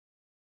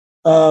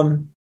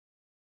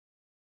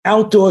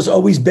 Outdoors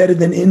always better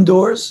than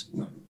indoors.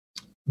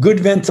 Good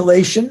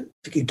ventilation.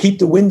 If you can keep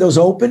the windows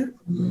open,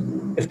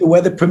 if the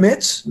weather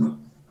permits.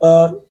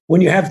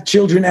 When you have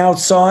children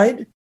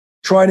outside,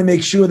 try to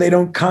make sure they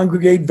don't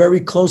congregate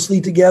very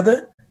closely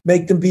together.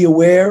 Make them be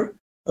aware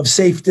of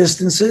safe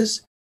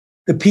distances.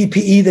 The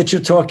PPE that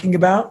you're talking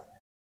about,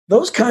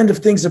 those kind of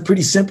things are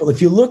pretty simple.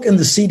 If you look in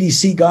the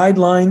CDC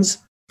guidelines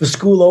for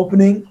school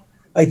opening,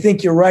 I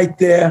think you're right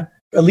there,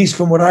 at least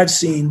from what I've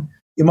seen.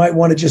 You might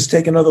want to just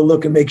take another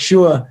look and make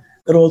sure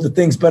that all the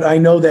things, but I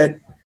know that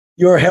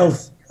your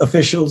health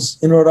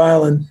officials in Rhode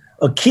Island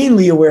are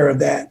keenly aware of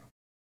that.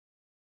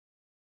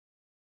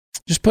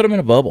 Just put them in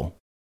a bubble.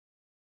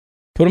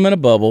 Don't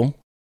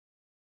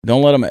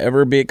let them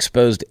ever be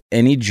exposed to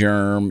any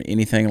germ,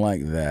 anything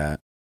like that.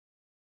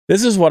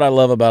 This is what I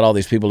love about all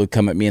these people who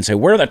come at me and say,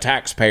 we're the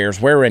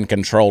taxpayers, we're in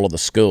control of the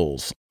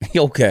schools.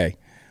 Okay,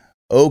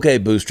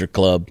 Booster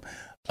Club.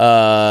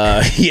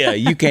 Yeah,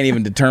 you can't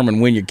even determine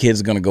when your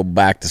kid's going to go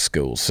back to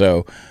school.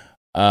 So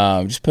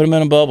just put them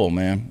in a bubble,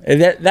 man.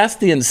 That's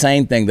the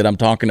insane thing that I'm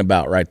talking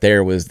about right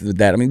there was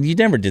that. I mean, you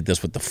never did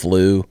this with the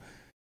flu.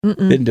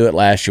 Didn't do it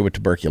last year with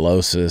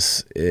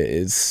tuberculosis.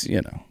 It's,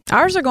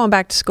 Ours are going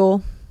back to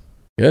school.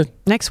 Good.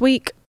 Next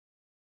week.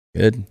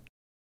 Good.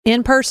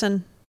 In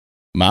person.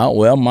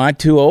 My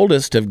 2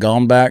 oldest have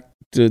gone back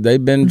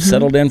they've been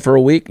settled in for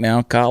a week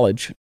now,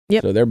 college.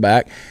 Yep. So they're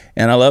back.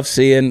 And I love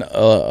seeing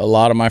a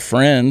lot of my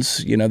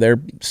friends, they're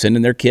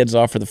sending their kids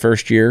off for the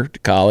first year to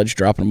college,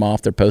 dropping them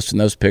off. They're posting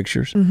those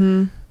pictures.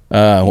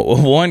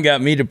 One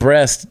got me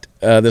depressed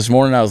this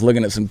morning. I was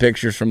looking at some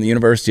pictures from the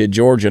University of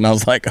Georgia, and I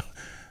was like,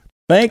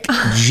 thank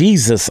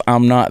Jesus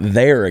I'm not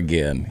there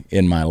again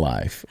in my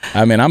life.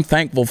 I mean, I'm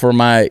thankful for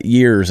my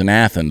years in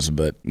Athens,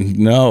 but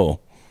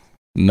no.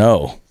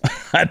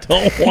 I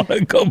don't want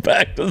to go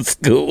back to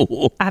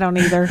school. I don't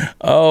either.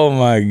 Oh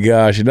my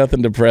gosh,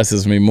 nothing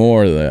depresses me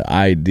more than the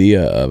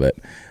idea of it.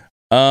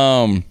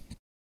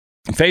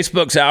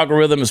 Facebook's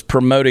algorithm is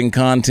promoting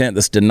content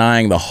that's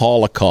denying the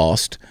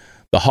Holocaust.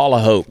 The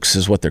holohoax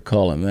is what they're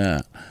calling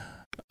that.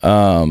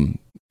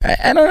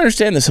 I don't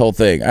understand this whole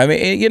thing. I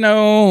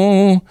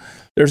mean,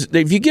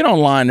 if you get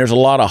online, there's a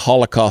lot of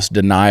Holocaust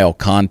denial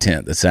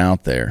content that's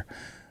out there.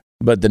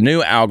 But the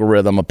new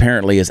algorithm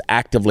apparently is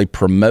actively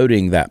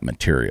promoting that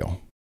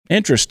material.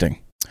 Interesting.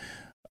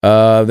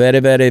 Very,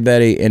 very,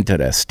 very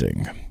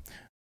interesting.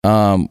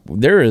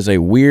 There is a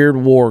weird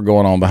war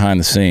going on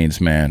behind the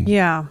scenes, man.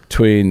 Yeah.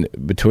 Between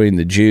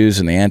the Jews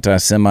and the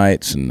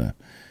anti-Semites, and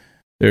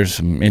there's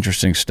some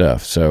interesting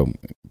stuff. So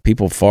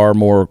people far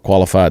more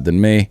qualified than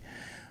me.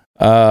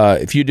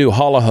 If you do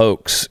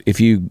holohoax,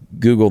 if you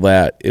Google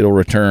that, it'll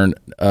return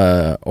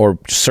or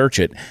search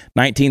it.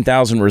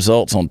 19,000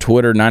 results on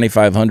Twitter,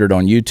 9,500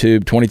 on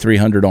YouTube,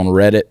 2,300 on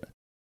Reddit.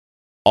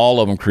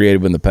 All of them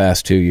created in the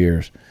past 2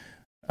 years.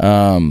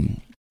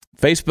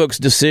 Facebook's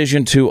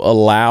decision to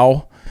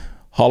allow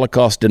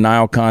Holocaust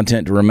denial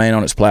content to remain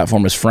on its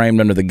platform is framed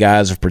under the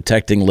guise of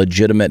protecting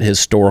legitimate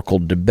historical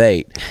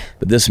debate.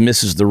 But this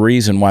misses the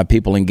reason why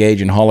people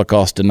engage in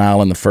Holocaust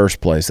denial in the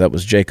first place. That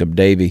was Jacob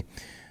Davey,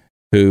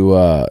 who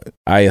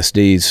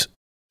ISD's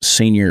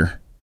senior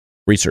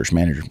research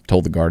manager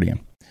told The Guardian.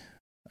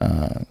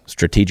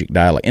 Strategic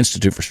Dialogue,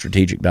 Institute for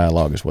Strategic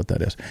Dialogue is what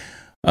that is.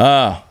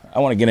 I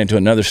want to get into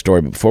another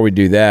story, but before we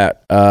do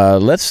that,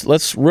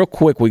 let's real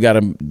quick, we got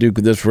to do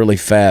this really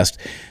fast.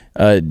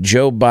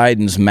 Joe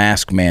Biden's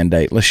mask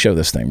mandate. Let's show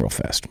this thing real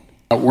fast.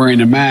 Wearing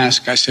a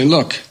mask, I say,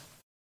 look,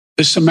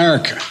 this is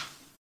America.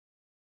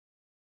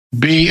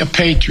 Be a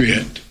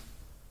patriot.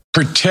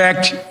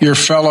 Protect your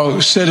fellow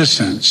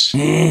citizens.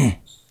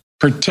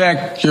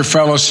 Protect your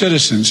fellow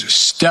citizens.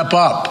 Step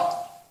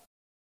up.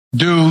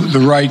 Do the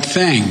right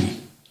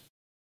thing.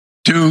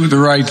 Do the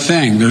right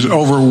thing. There's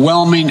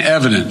overwhelming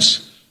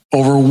evidence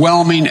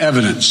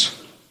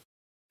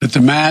that the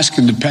mask,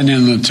 and depending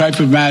on the type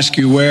of mask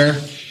you wear,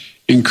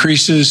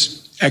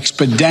 increases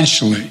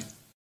exponentially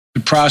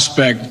the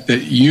prospect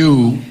that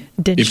you,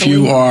 if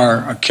you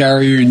are a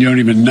carrier and you don't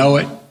even know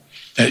it,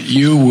 that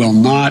you will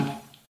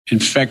not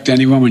infect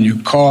anyone when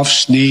you cough,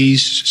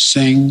 sneeze,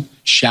 sing,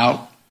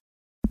 shout.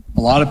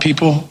 A lot of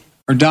people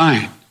are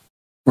dying.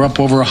 We're up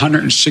over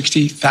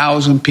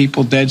 160,000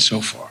 people dead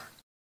so far.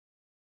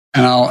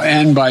 And I'll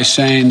end by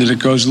saying that it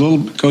goes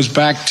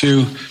back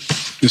to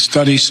the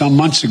study some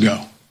months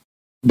ago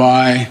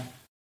by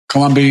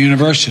Columbia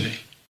University,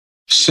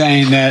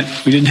 saying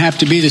that we didn't have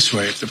to be this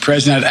way. If the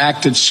president had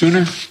acted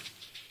sooner,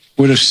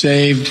 would have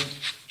saved,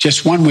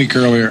 just 1 week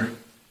earlier,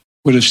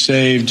 would have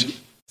saved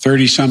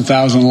 30-some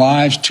thousand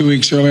lives. 2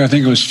 weeks earlier, I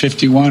think it was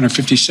 51 or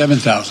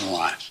 57,000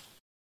 lives.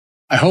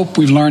 I hope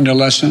we've learned a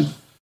lesson.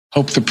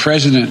 Hope the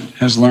president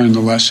has learned the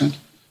lesson.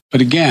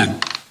 But again,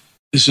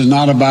 this is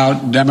not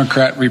about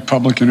Democrat,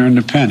 Republican, or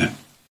Independent.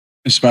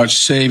 It's about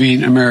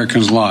saving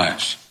Americans'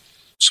 lives.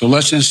 So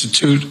let's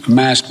institute a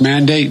mask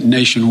mandate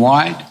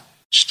nationwide,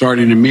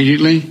 starting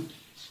immediately,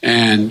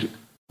 and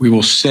we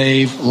will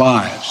save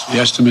lives. The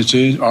estimates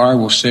are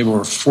we'll save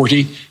over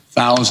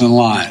 40,000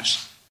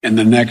 lives in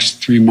the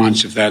next 3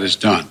 months if that is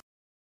done.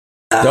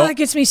 Oh, it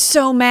gets me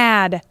so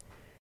mad.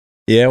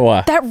 Yeah,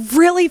 why? That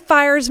really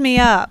fires me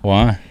up.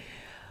 Why?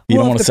 You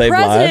don't want to save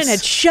lives? The president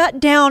had shut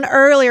down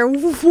earlier.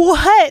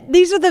 What?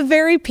 These are the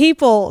very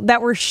people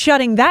that were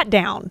shutting that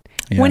down.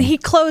 Yeah. When he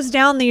closed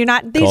down the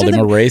United States. Called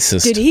him a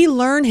racist. Did he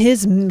learn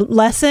his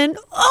lesson?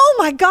 Oh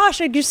my gosh,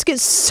 I just get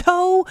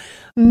so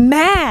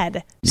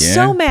mad. Yeah.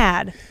 So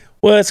mad.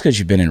 Well, that's because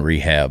you've been in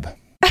rehab.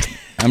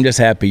 I'm just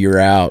happy you're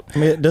out. I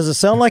mean, does it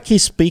sound like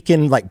he's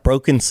speaking like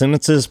broken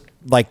sentences?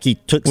 Like he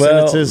took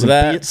sentences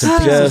and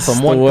pieces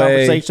from one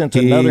conversation to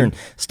another and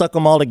stuck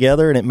them all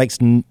together, and it makes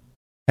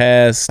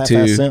has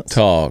to sense.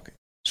 Talk.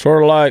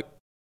 Sort of like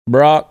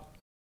Barack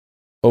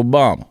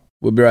Obama.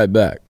 We'll be right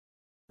back.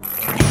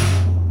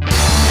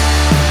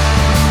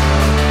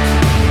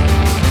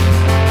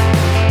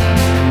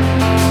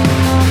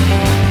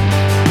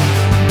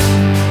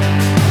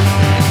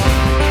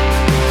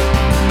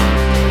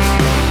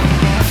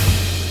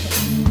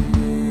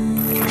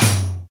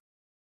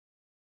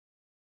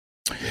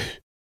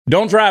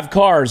 Don't drive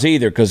cars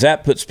either, because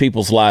that puts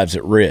people's lives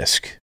at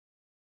risk.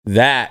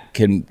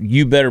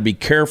 You better be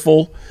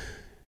careful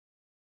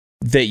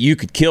that you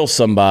could kill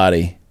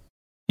somebody.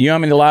 You know how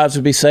many lives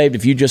would be saved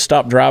if you just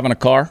stopped driving a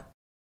car?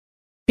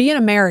 Be an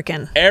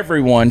American.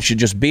 Everyone should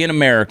just be an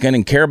American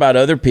and care about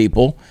other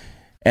people.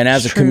 And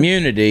as a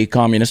community,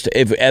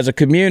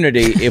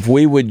 if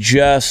we would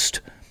just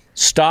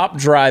stop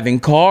driving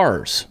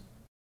cars.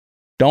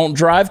 Don't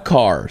drive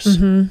cars.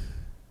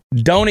 Mm-hmm.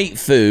 Don't eat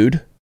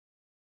food,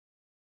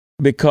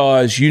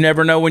 because you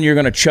never know when you're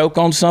going to choke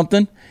on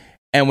something.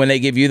 And when they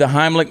give you the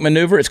Heimlich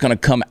maneuver, it's going to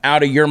come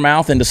out of your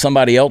mouth into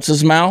somebody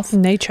else's mouth.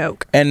 And they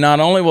choke. And not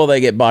only will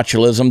they get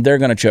botulism, they're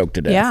going to choke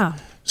to death. Yeah.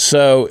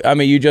 So, I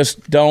mean, you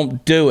just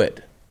don't do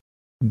it.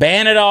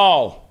 Ban it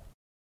all.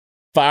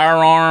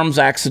 firearms,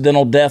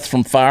 accidental deaths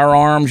from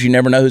firearms. You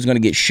never know who's going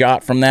to get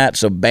shot from that.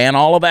 So ban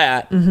all of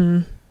that.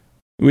 Mm-hmm.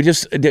 We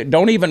just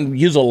don't even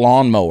use a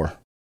lawnmower.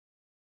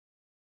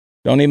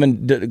 Don't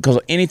even, because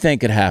anything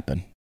could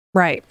happen.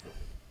 Right.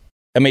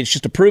 I mean, it's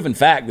just a proven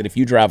fact that if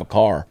you drive a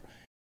car,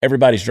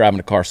 everybody's driving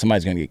a car,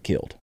 somebody's going to get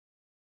killed.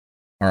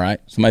 All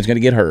right? Somebody's going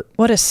to get hurt.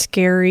 What a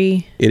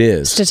scary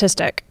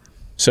statistic.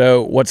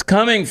 So what's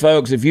coming,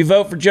 folks, if you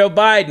vote for Joe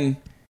Biden,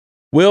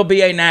 will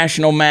be a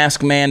national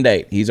mask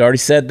mandate. He's already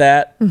said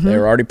that. Mm-hmm.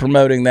 They're already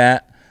promoting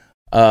that.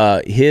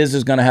 His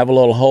is going to have a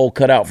little hole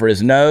cut out for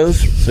his nose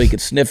so he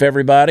could sniff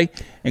everybody.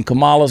 And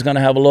Kamala's going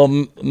to have a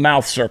little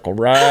mouth circle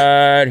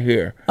right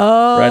here.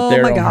 Oh, right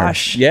there my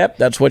gosh. Yep,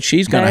 that's what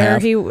she's going to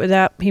have. He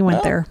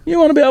went there. You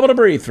want to be able to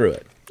breathe through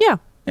it. Yeah.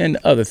 And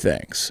other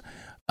things.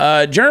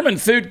 German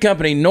food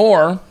company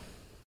Knorr,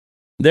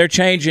 they're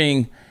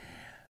changing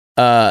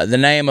the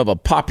name of a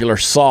popular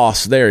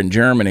sauce there in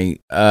Germany.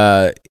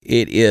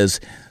 It is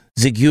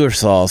Ziger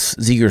sauce.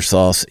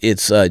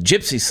 It's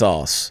gypsy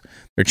sauce.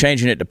 They're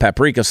changing it to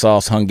paprika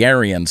sauce,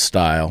 Hungarian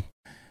style.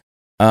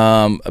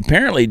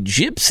 Apparently,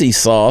 gypsy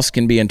sauce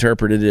can be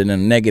interpreted in a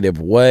negative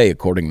way,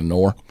 according to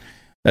Knorr.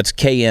 That's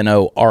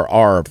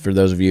Knorr, for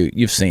those of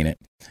you've seen it.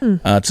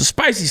 It's a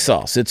spicy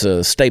sauce. It's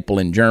a staple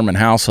in German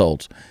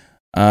households.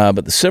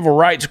 But the civil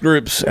rights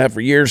groups have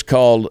for years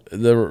called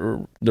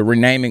the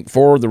renaming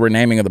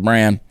of the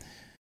brand.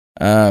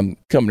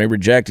 Company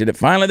rejected it.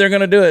 Finally, they're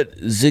going to do it.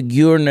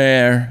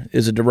 Zigeuner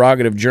is a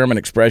derogative German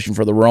expression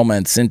for the Roma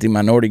and Sinti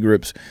minority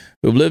groups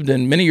who have lived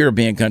in many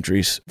European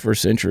countries for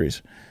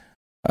centuries.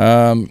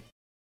 So,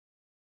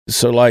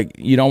 like,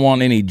 you don't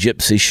want any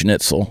gypsy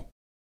schnitzel.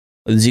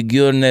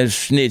 Zigeuner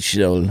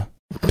Schnitzel.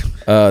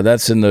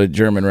 That's in the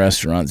German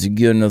restaurant.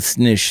 Zigeuner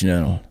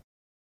Schnitzel.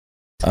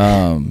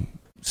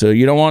 So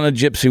you don't want a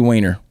gypsy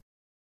wiener.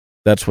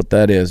 That's what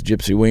that is,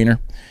 gypsy wiener.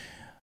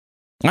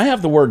 I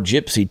have the word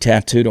gypsy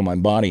tattooed on my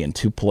body in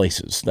 2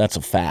 places. That's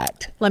a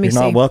fact. Let me see.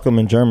 You're not welcome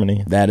in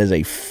Germany. That is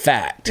a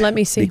fact. Let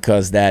me see.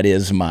 Because that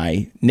is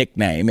my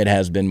nickname. It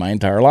has been my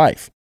entire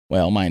life.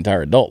 Well, my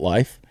entire adult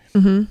life.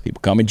 Mm-hmm.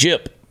 People call me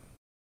Gyp.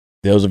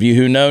 Those of you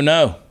who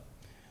know.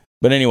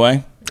 But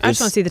anyway. I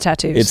just want to see the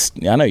tattoos.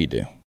 I know you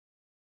do.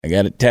 I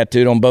got it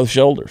tattooed on both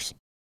shoulders.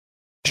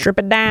 Strip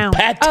it down.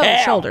 Pat-tow.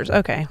 Shoulders.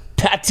 Okay.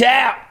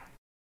 Pat-tow.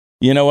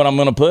 You know what I'm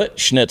going to put?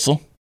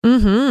 Schnitzel.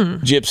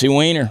 Mm-hmm. Gypsy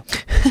wiener.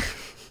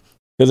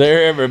 Because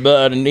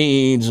everybody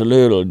needs a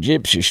little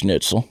gypsy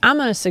schnitzel. I'm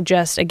going to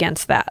suggest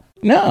against that.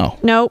 No.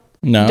 Nope.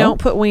 No. Don't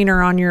put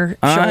wiener on your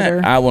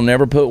shoulder. I will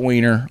never put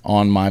wiener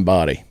on my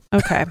body.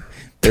 Okay.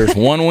 There's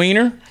one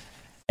wiener,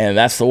 and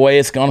that's the way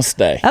it's going to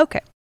stay.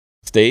 Okay.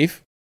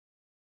 Steve,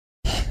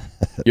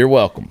 you're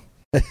welcome.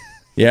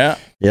 Yeah?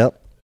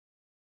 Yep.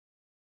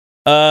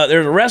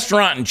 There's a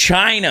restaurant in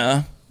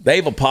China.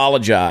 They've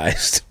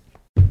apologized.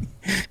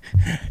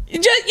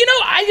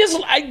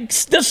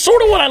 That's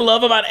sort of what I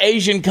love about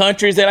Asian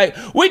countries. They're like,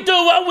 we do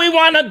what we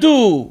want to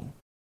do.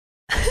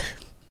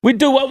 We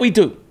do what we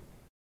do.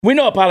 We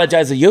don't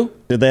apologize to you.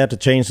 Did they have to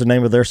change the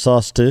name of their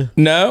sauce too?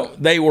 No,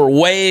 they were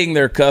weighing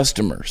their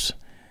customers.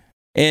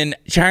 In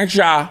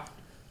Changsha,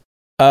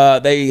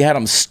 they had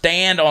them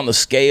stand on the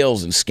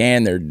scales and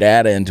scan their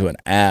data into an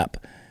app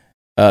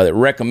that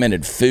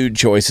recommended food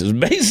choices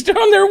based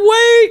on their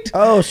weight.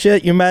 Oh,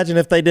 shit. You imagine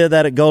if they did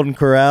that at Golden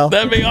Corral?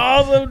 That'd be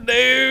awesome,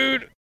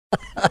 dude.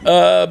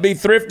 Be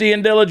thrifty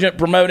and diligent,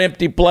 promote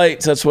empty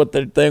plates. That's what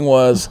the thing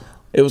was.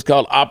 It was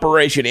called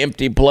Operation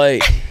Empty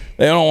Plate.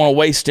 They don't want to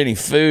waste any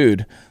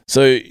food.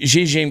 So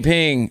Xi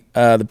Jinping,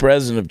 the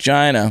president of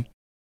China,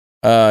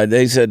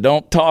 they said,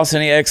 don't toss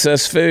any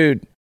excess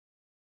food.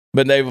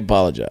 But they've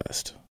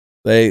apologized.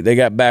 They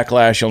got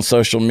backlash on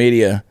social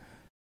media.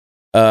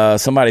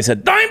 Somebody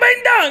said,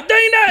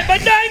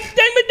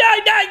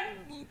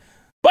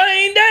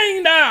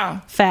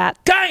 fat.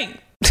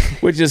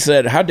 Which just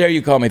said, how dare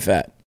you call me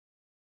fat?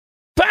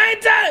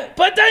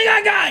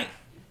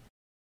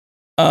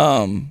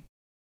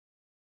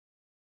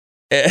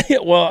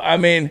 Well, I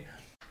mean,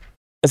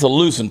 it's a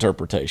loose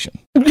interpretation.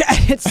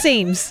 It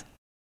seems.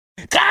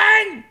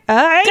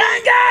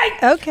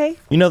 Okay.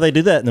 You know, they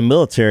do that in the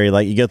military.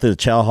 Like, you go through the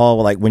chow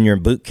hall, like when you're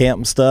in boot camp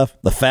and stuff.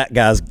 The fat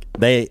guys,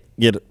 they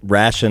get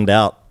rationed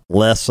out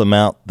less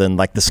amount than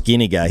like the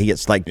skinny guy. He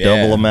gets like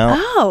double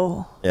amount.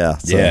 Oh. Yeah.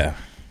 So. Yeah.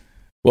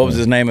 What was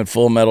his name in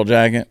Full Metal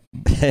Jacket?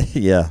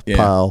 Yeah.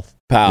 Powell.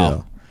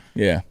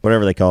 Yeah.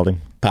 Whatever they called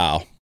him.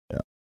 Powell. Yeah.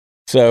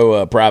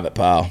 So, Private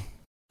Powell.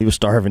 He was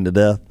starving to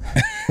death.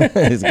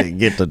 He's going to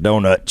get the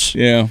donuts.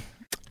 Yeah.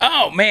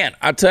 Oh, man,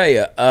 I'll tell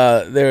you,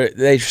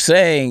 they're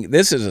saying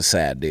this is a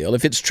sad deal.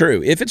 If it's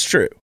true.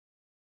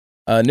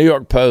 New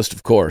York Post,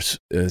 of course,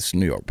 it's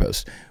New York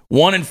Post.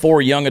 1 in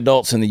 4 young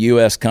adults in the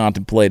U.S.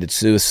 contemplated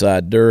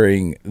suicide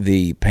during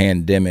the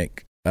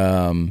pandemic.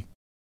 I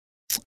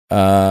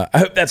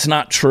hope that's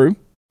not true.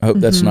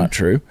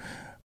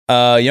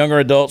 Younger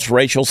adults,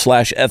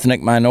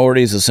 racial/ethnic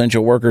minorities,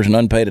 essential workers, and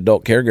unpaid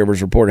adult caregivers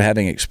reported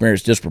having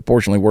experienced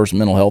disproportionately worse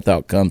mental health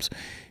outcomes,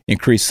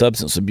 increased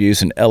substance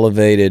abuse, and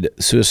elevated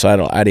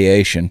suicidal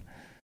ideation.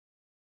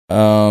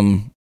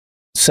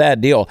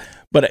 Sad deal.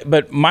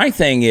 But my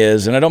thing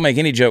is, and I don't make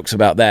any jokes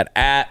about that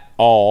at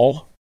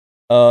all,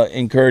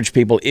 encourage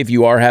people, if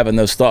you are having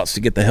those thoughts,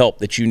 to get the help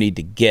that you need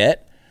to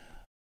get.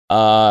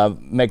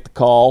 Make the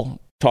call,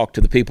 talk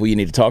to the people you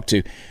need to talk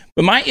to.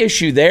 But my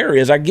issue there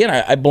is, again,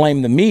 I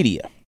blame the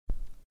media,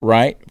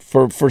 right,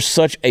 for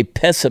such a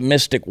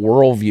pessimistic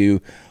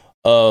worldview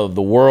of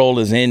the world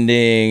is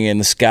ending and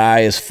the sky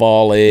is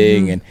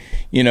falling, and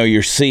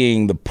you're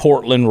seeing the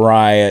Portland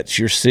riots,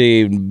 you're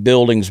seeing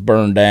buildings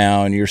burn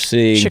down, you're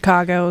seeing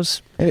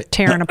Chicago's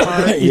tearing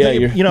apart.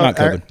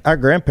 Our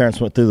grandparents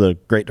went through the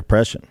Great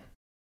Depression.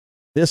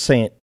 This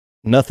ain't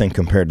nothing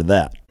compared to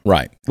that.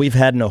 Right. We've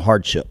had no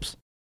hardships.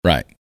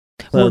 Right.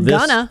 So we're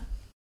gonna,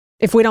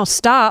 if we don't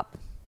stop.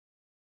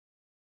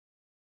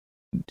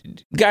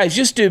 Guys,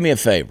 just do me a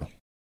favor.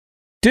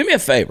 Do me a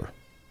favor.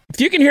 If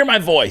you can hear my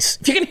voice,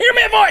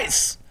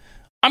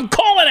 I'm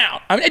calling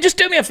out. Just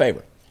do me a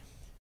favor.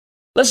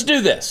 Let's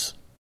do this.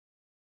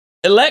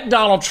 Elect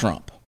Donald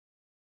Trump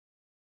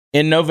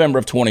in November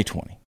of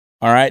 2020.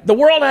 All right? The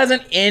world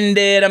hasn't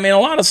ended. I mean, a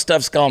lot of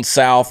stuff's gone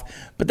south,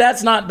 but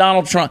that's not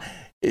Donald Trump.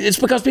 It's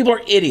because people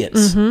are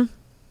idiots. Mm-hmm.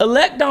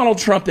 Elect Donald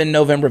Trump in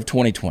November of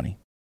 2020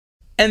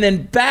 and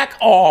then back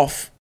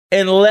off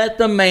and let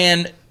the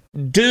man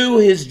do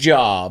his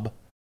job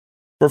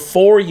for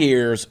 4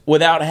 years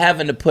without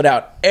having to put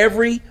out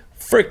every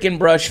freaking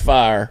brush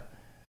fire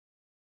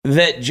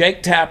that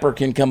Jake Tapper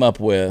can come up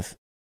with.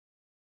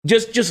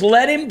 Just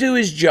let him do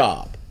his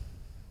job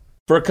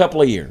for a couple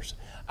of years.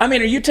 I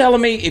mean, are you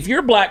telling me, if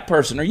you're a black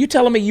person, are you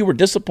telling me you were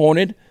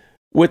disappointed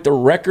with the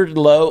record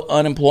low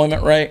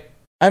unemployment rate?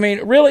 I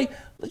mean, really,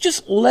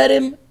 just let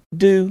him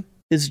do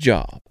his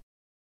job.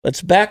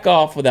 Let's back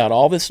off without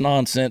all this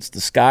nonsense. The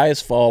sky is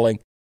falling.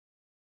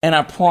 And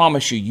I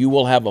promise you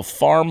will have a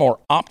far more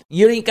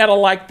you ain't got to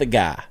like the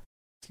guy.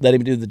 Let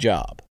him do the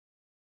job.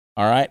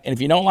 All right? And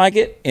if you don't like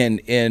it in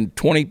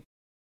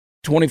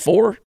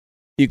 2024,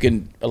 you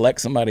can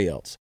elect somebody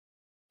else.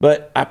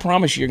 But I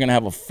promise you're going to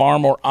have a far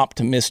more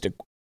optimistic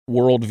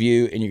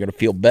worldview, and you're going to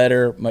feel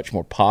better, much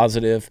more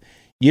positive.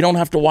 You don't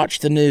have to watch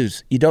the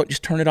news. You don't,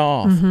 just turn it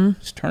off. Mm-hmm.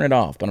 Just turn it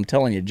off. But I'm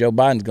telling you, Joe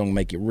Biden's going to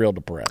make you real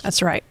depressed.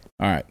 That's right.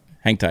 All right.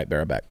 Hang tight.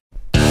 Bear back.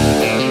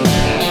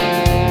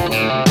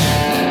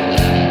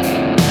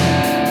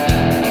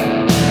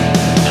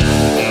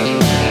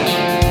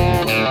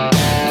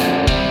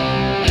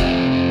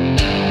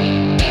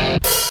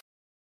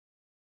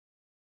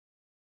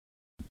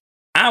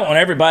 I want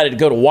everybody to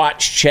go to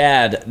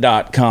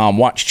watchchad.com,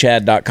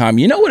 watchchad.com.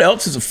 You know what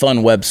else is a fun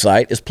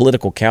website? Is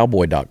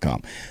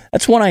politicalcowboy.com.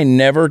 That's one I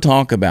never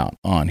talk about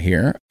on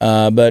here,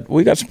 but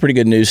we got some pretty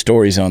good news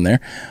stories on there.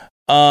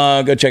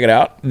 Go check it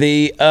out.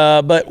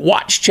 But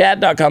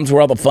watchchad.com is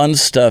where all the fun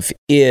stuff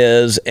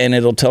is, and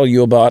it'll tell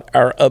you about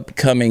our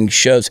upcoming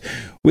shows.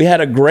 We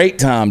had a great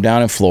time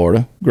down in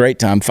Florida. Great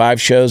time.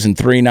 5 shows in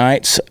 3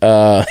 nights.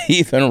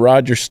 Even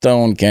Roger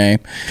Stone came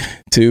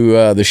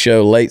to the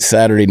show late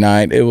Saturday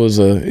night. It was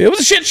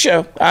a shit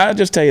show. I'll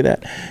just tell you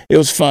that. It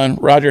was fun.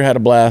 Roger had a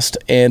blast.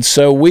 And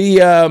so we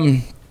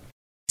had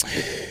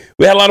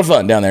a lot of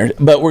fun down there.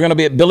 But we're going to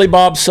be at Billy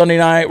Bob's Sunday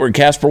night. We're in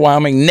Casper,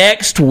 Wyoming.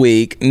 Next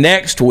week,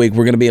 we're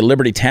going to be in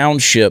Liberty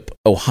Township,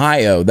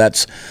 Ohio.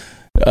 That's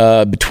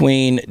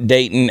between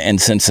Dayton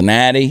and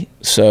Cincinnati,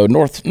 so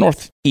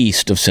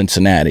northeast of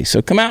Cincinnati.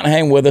 So come out and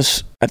hang with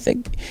us. I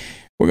think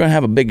we're going to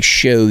have a big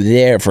show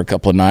there for a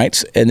couple of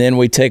nights, and then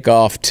we take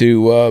off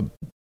to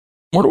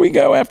where do we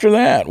go after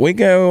that? We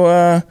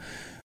go.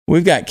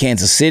 We've got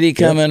Kansas City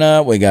coming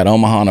up. We got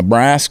Omaha,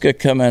 Nebraska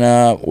coming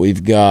up.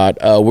 We've got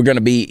we're going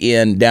to be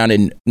down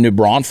in New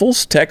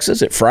Braunfels,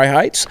 Texas, at Fry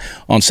Heights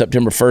on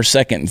September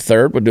 1st, 2nd, and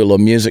 3rd. We'll do a little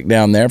music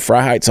down there.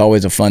 Fry Heights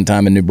always a fun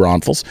time in New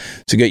Braunfels,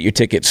 so get your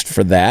tickets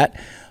for that.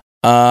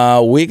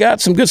 We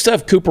got some good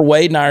stuff. Cooper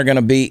Wade and I are going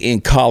to be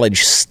in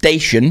College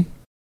Station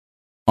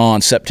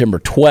on September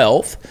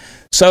 12th.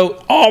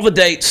 So all the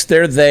dates,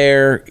 they're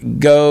there.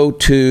 Go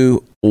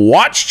to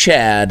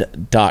watchchad.com.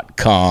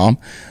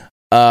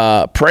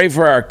 Pray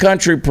for our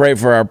country, pray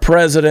for our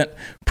president,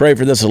 pray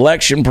for this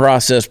election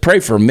process, pray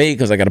for me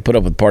because I got to put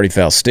up with Party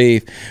Foul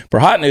Steve. For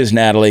Hot News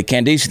Natalie,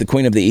 Candice, the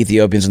Queen of the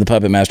Ethiopians, and the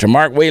Puppet Master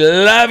Mark, we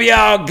love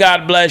y'all.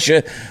 God bless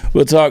you.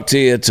 We'll talk to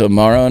you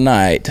tomorrow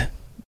night.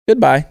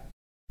 Goodbye.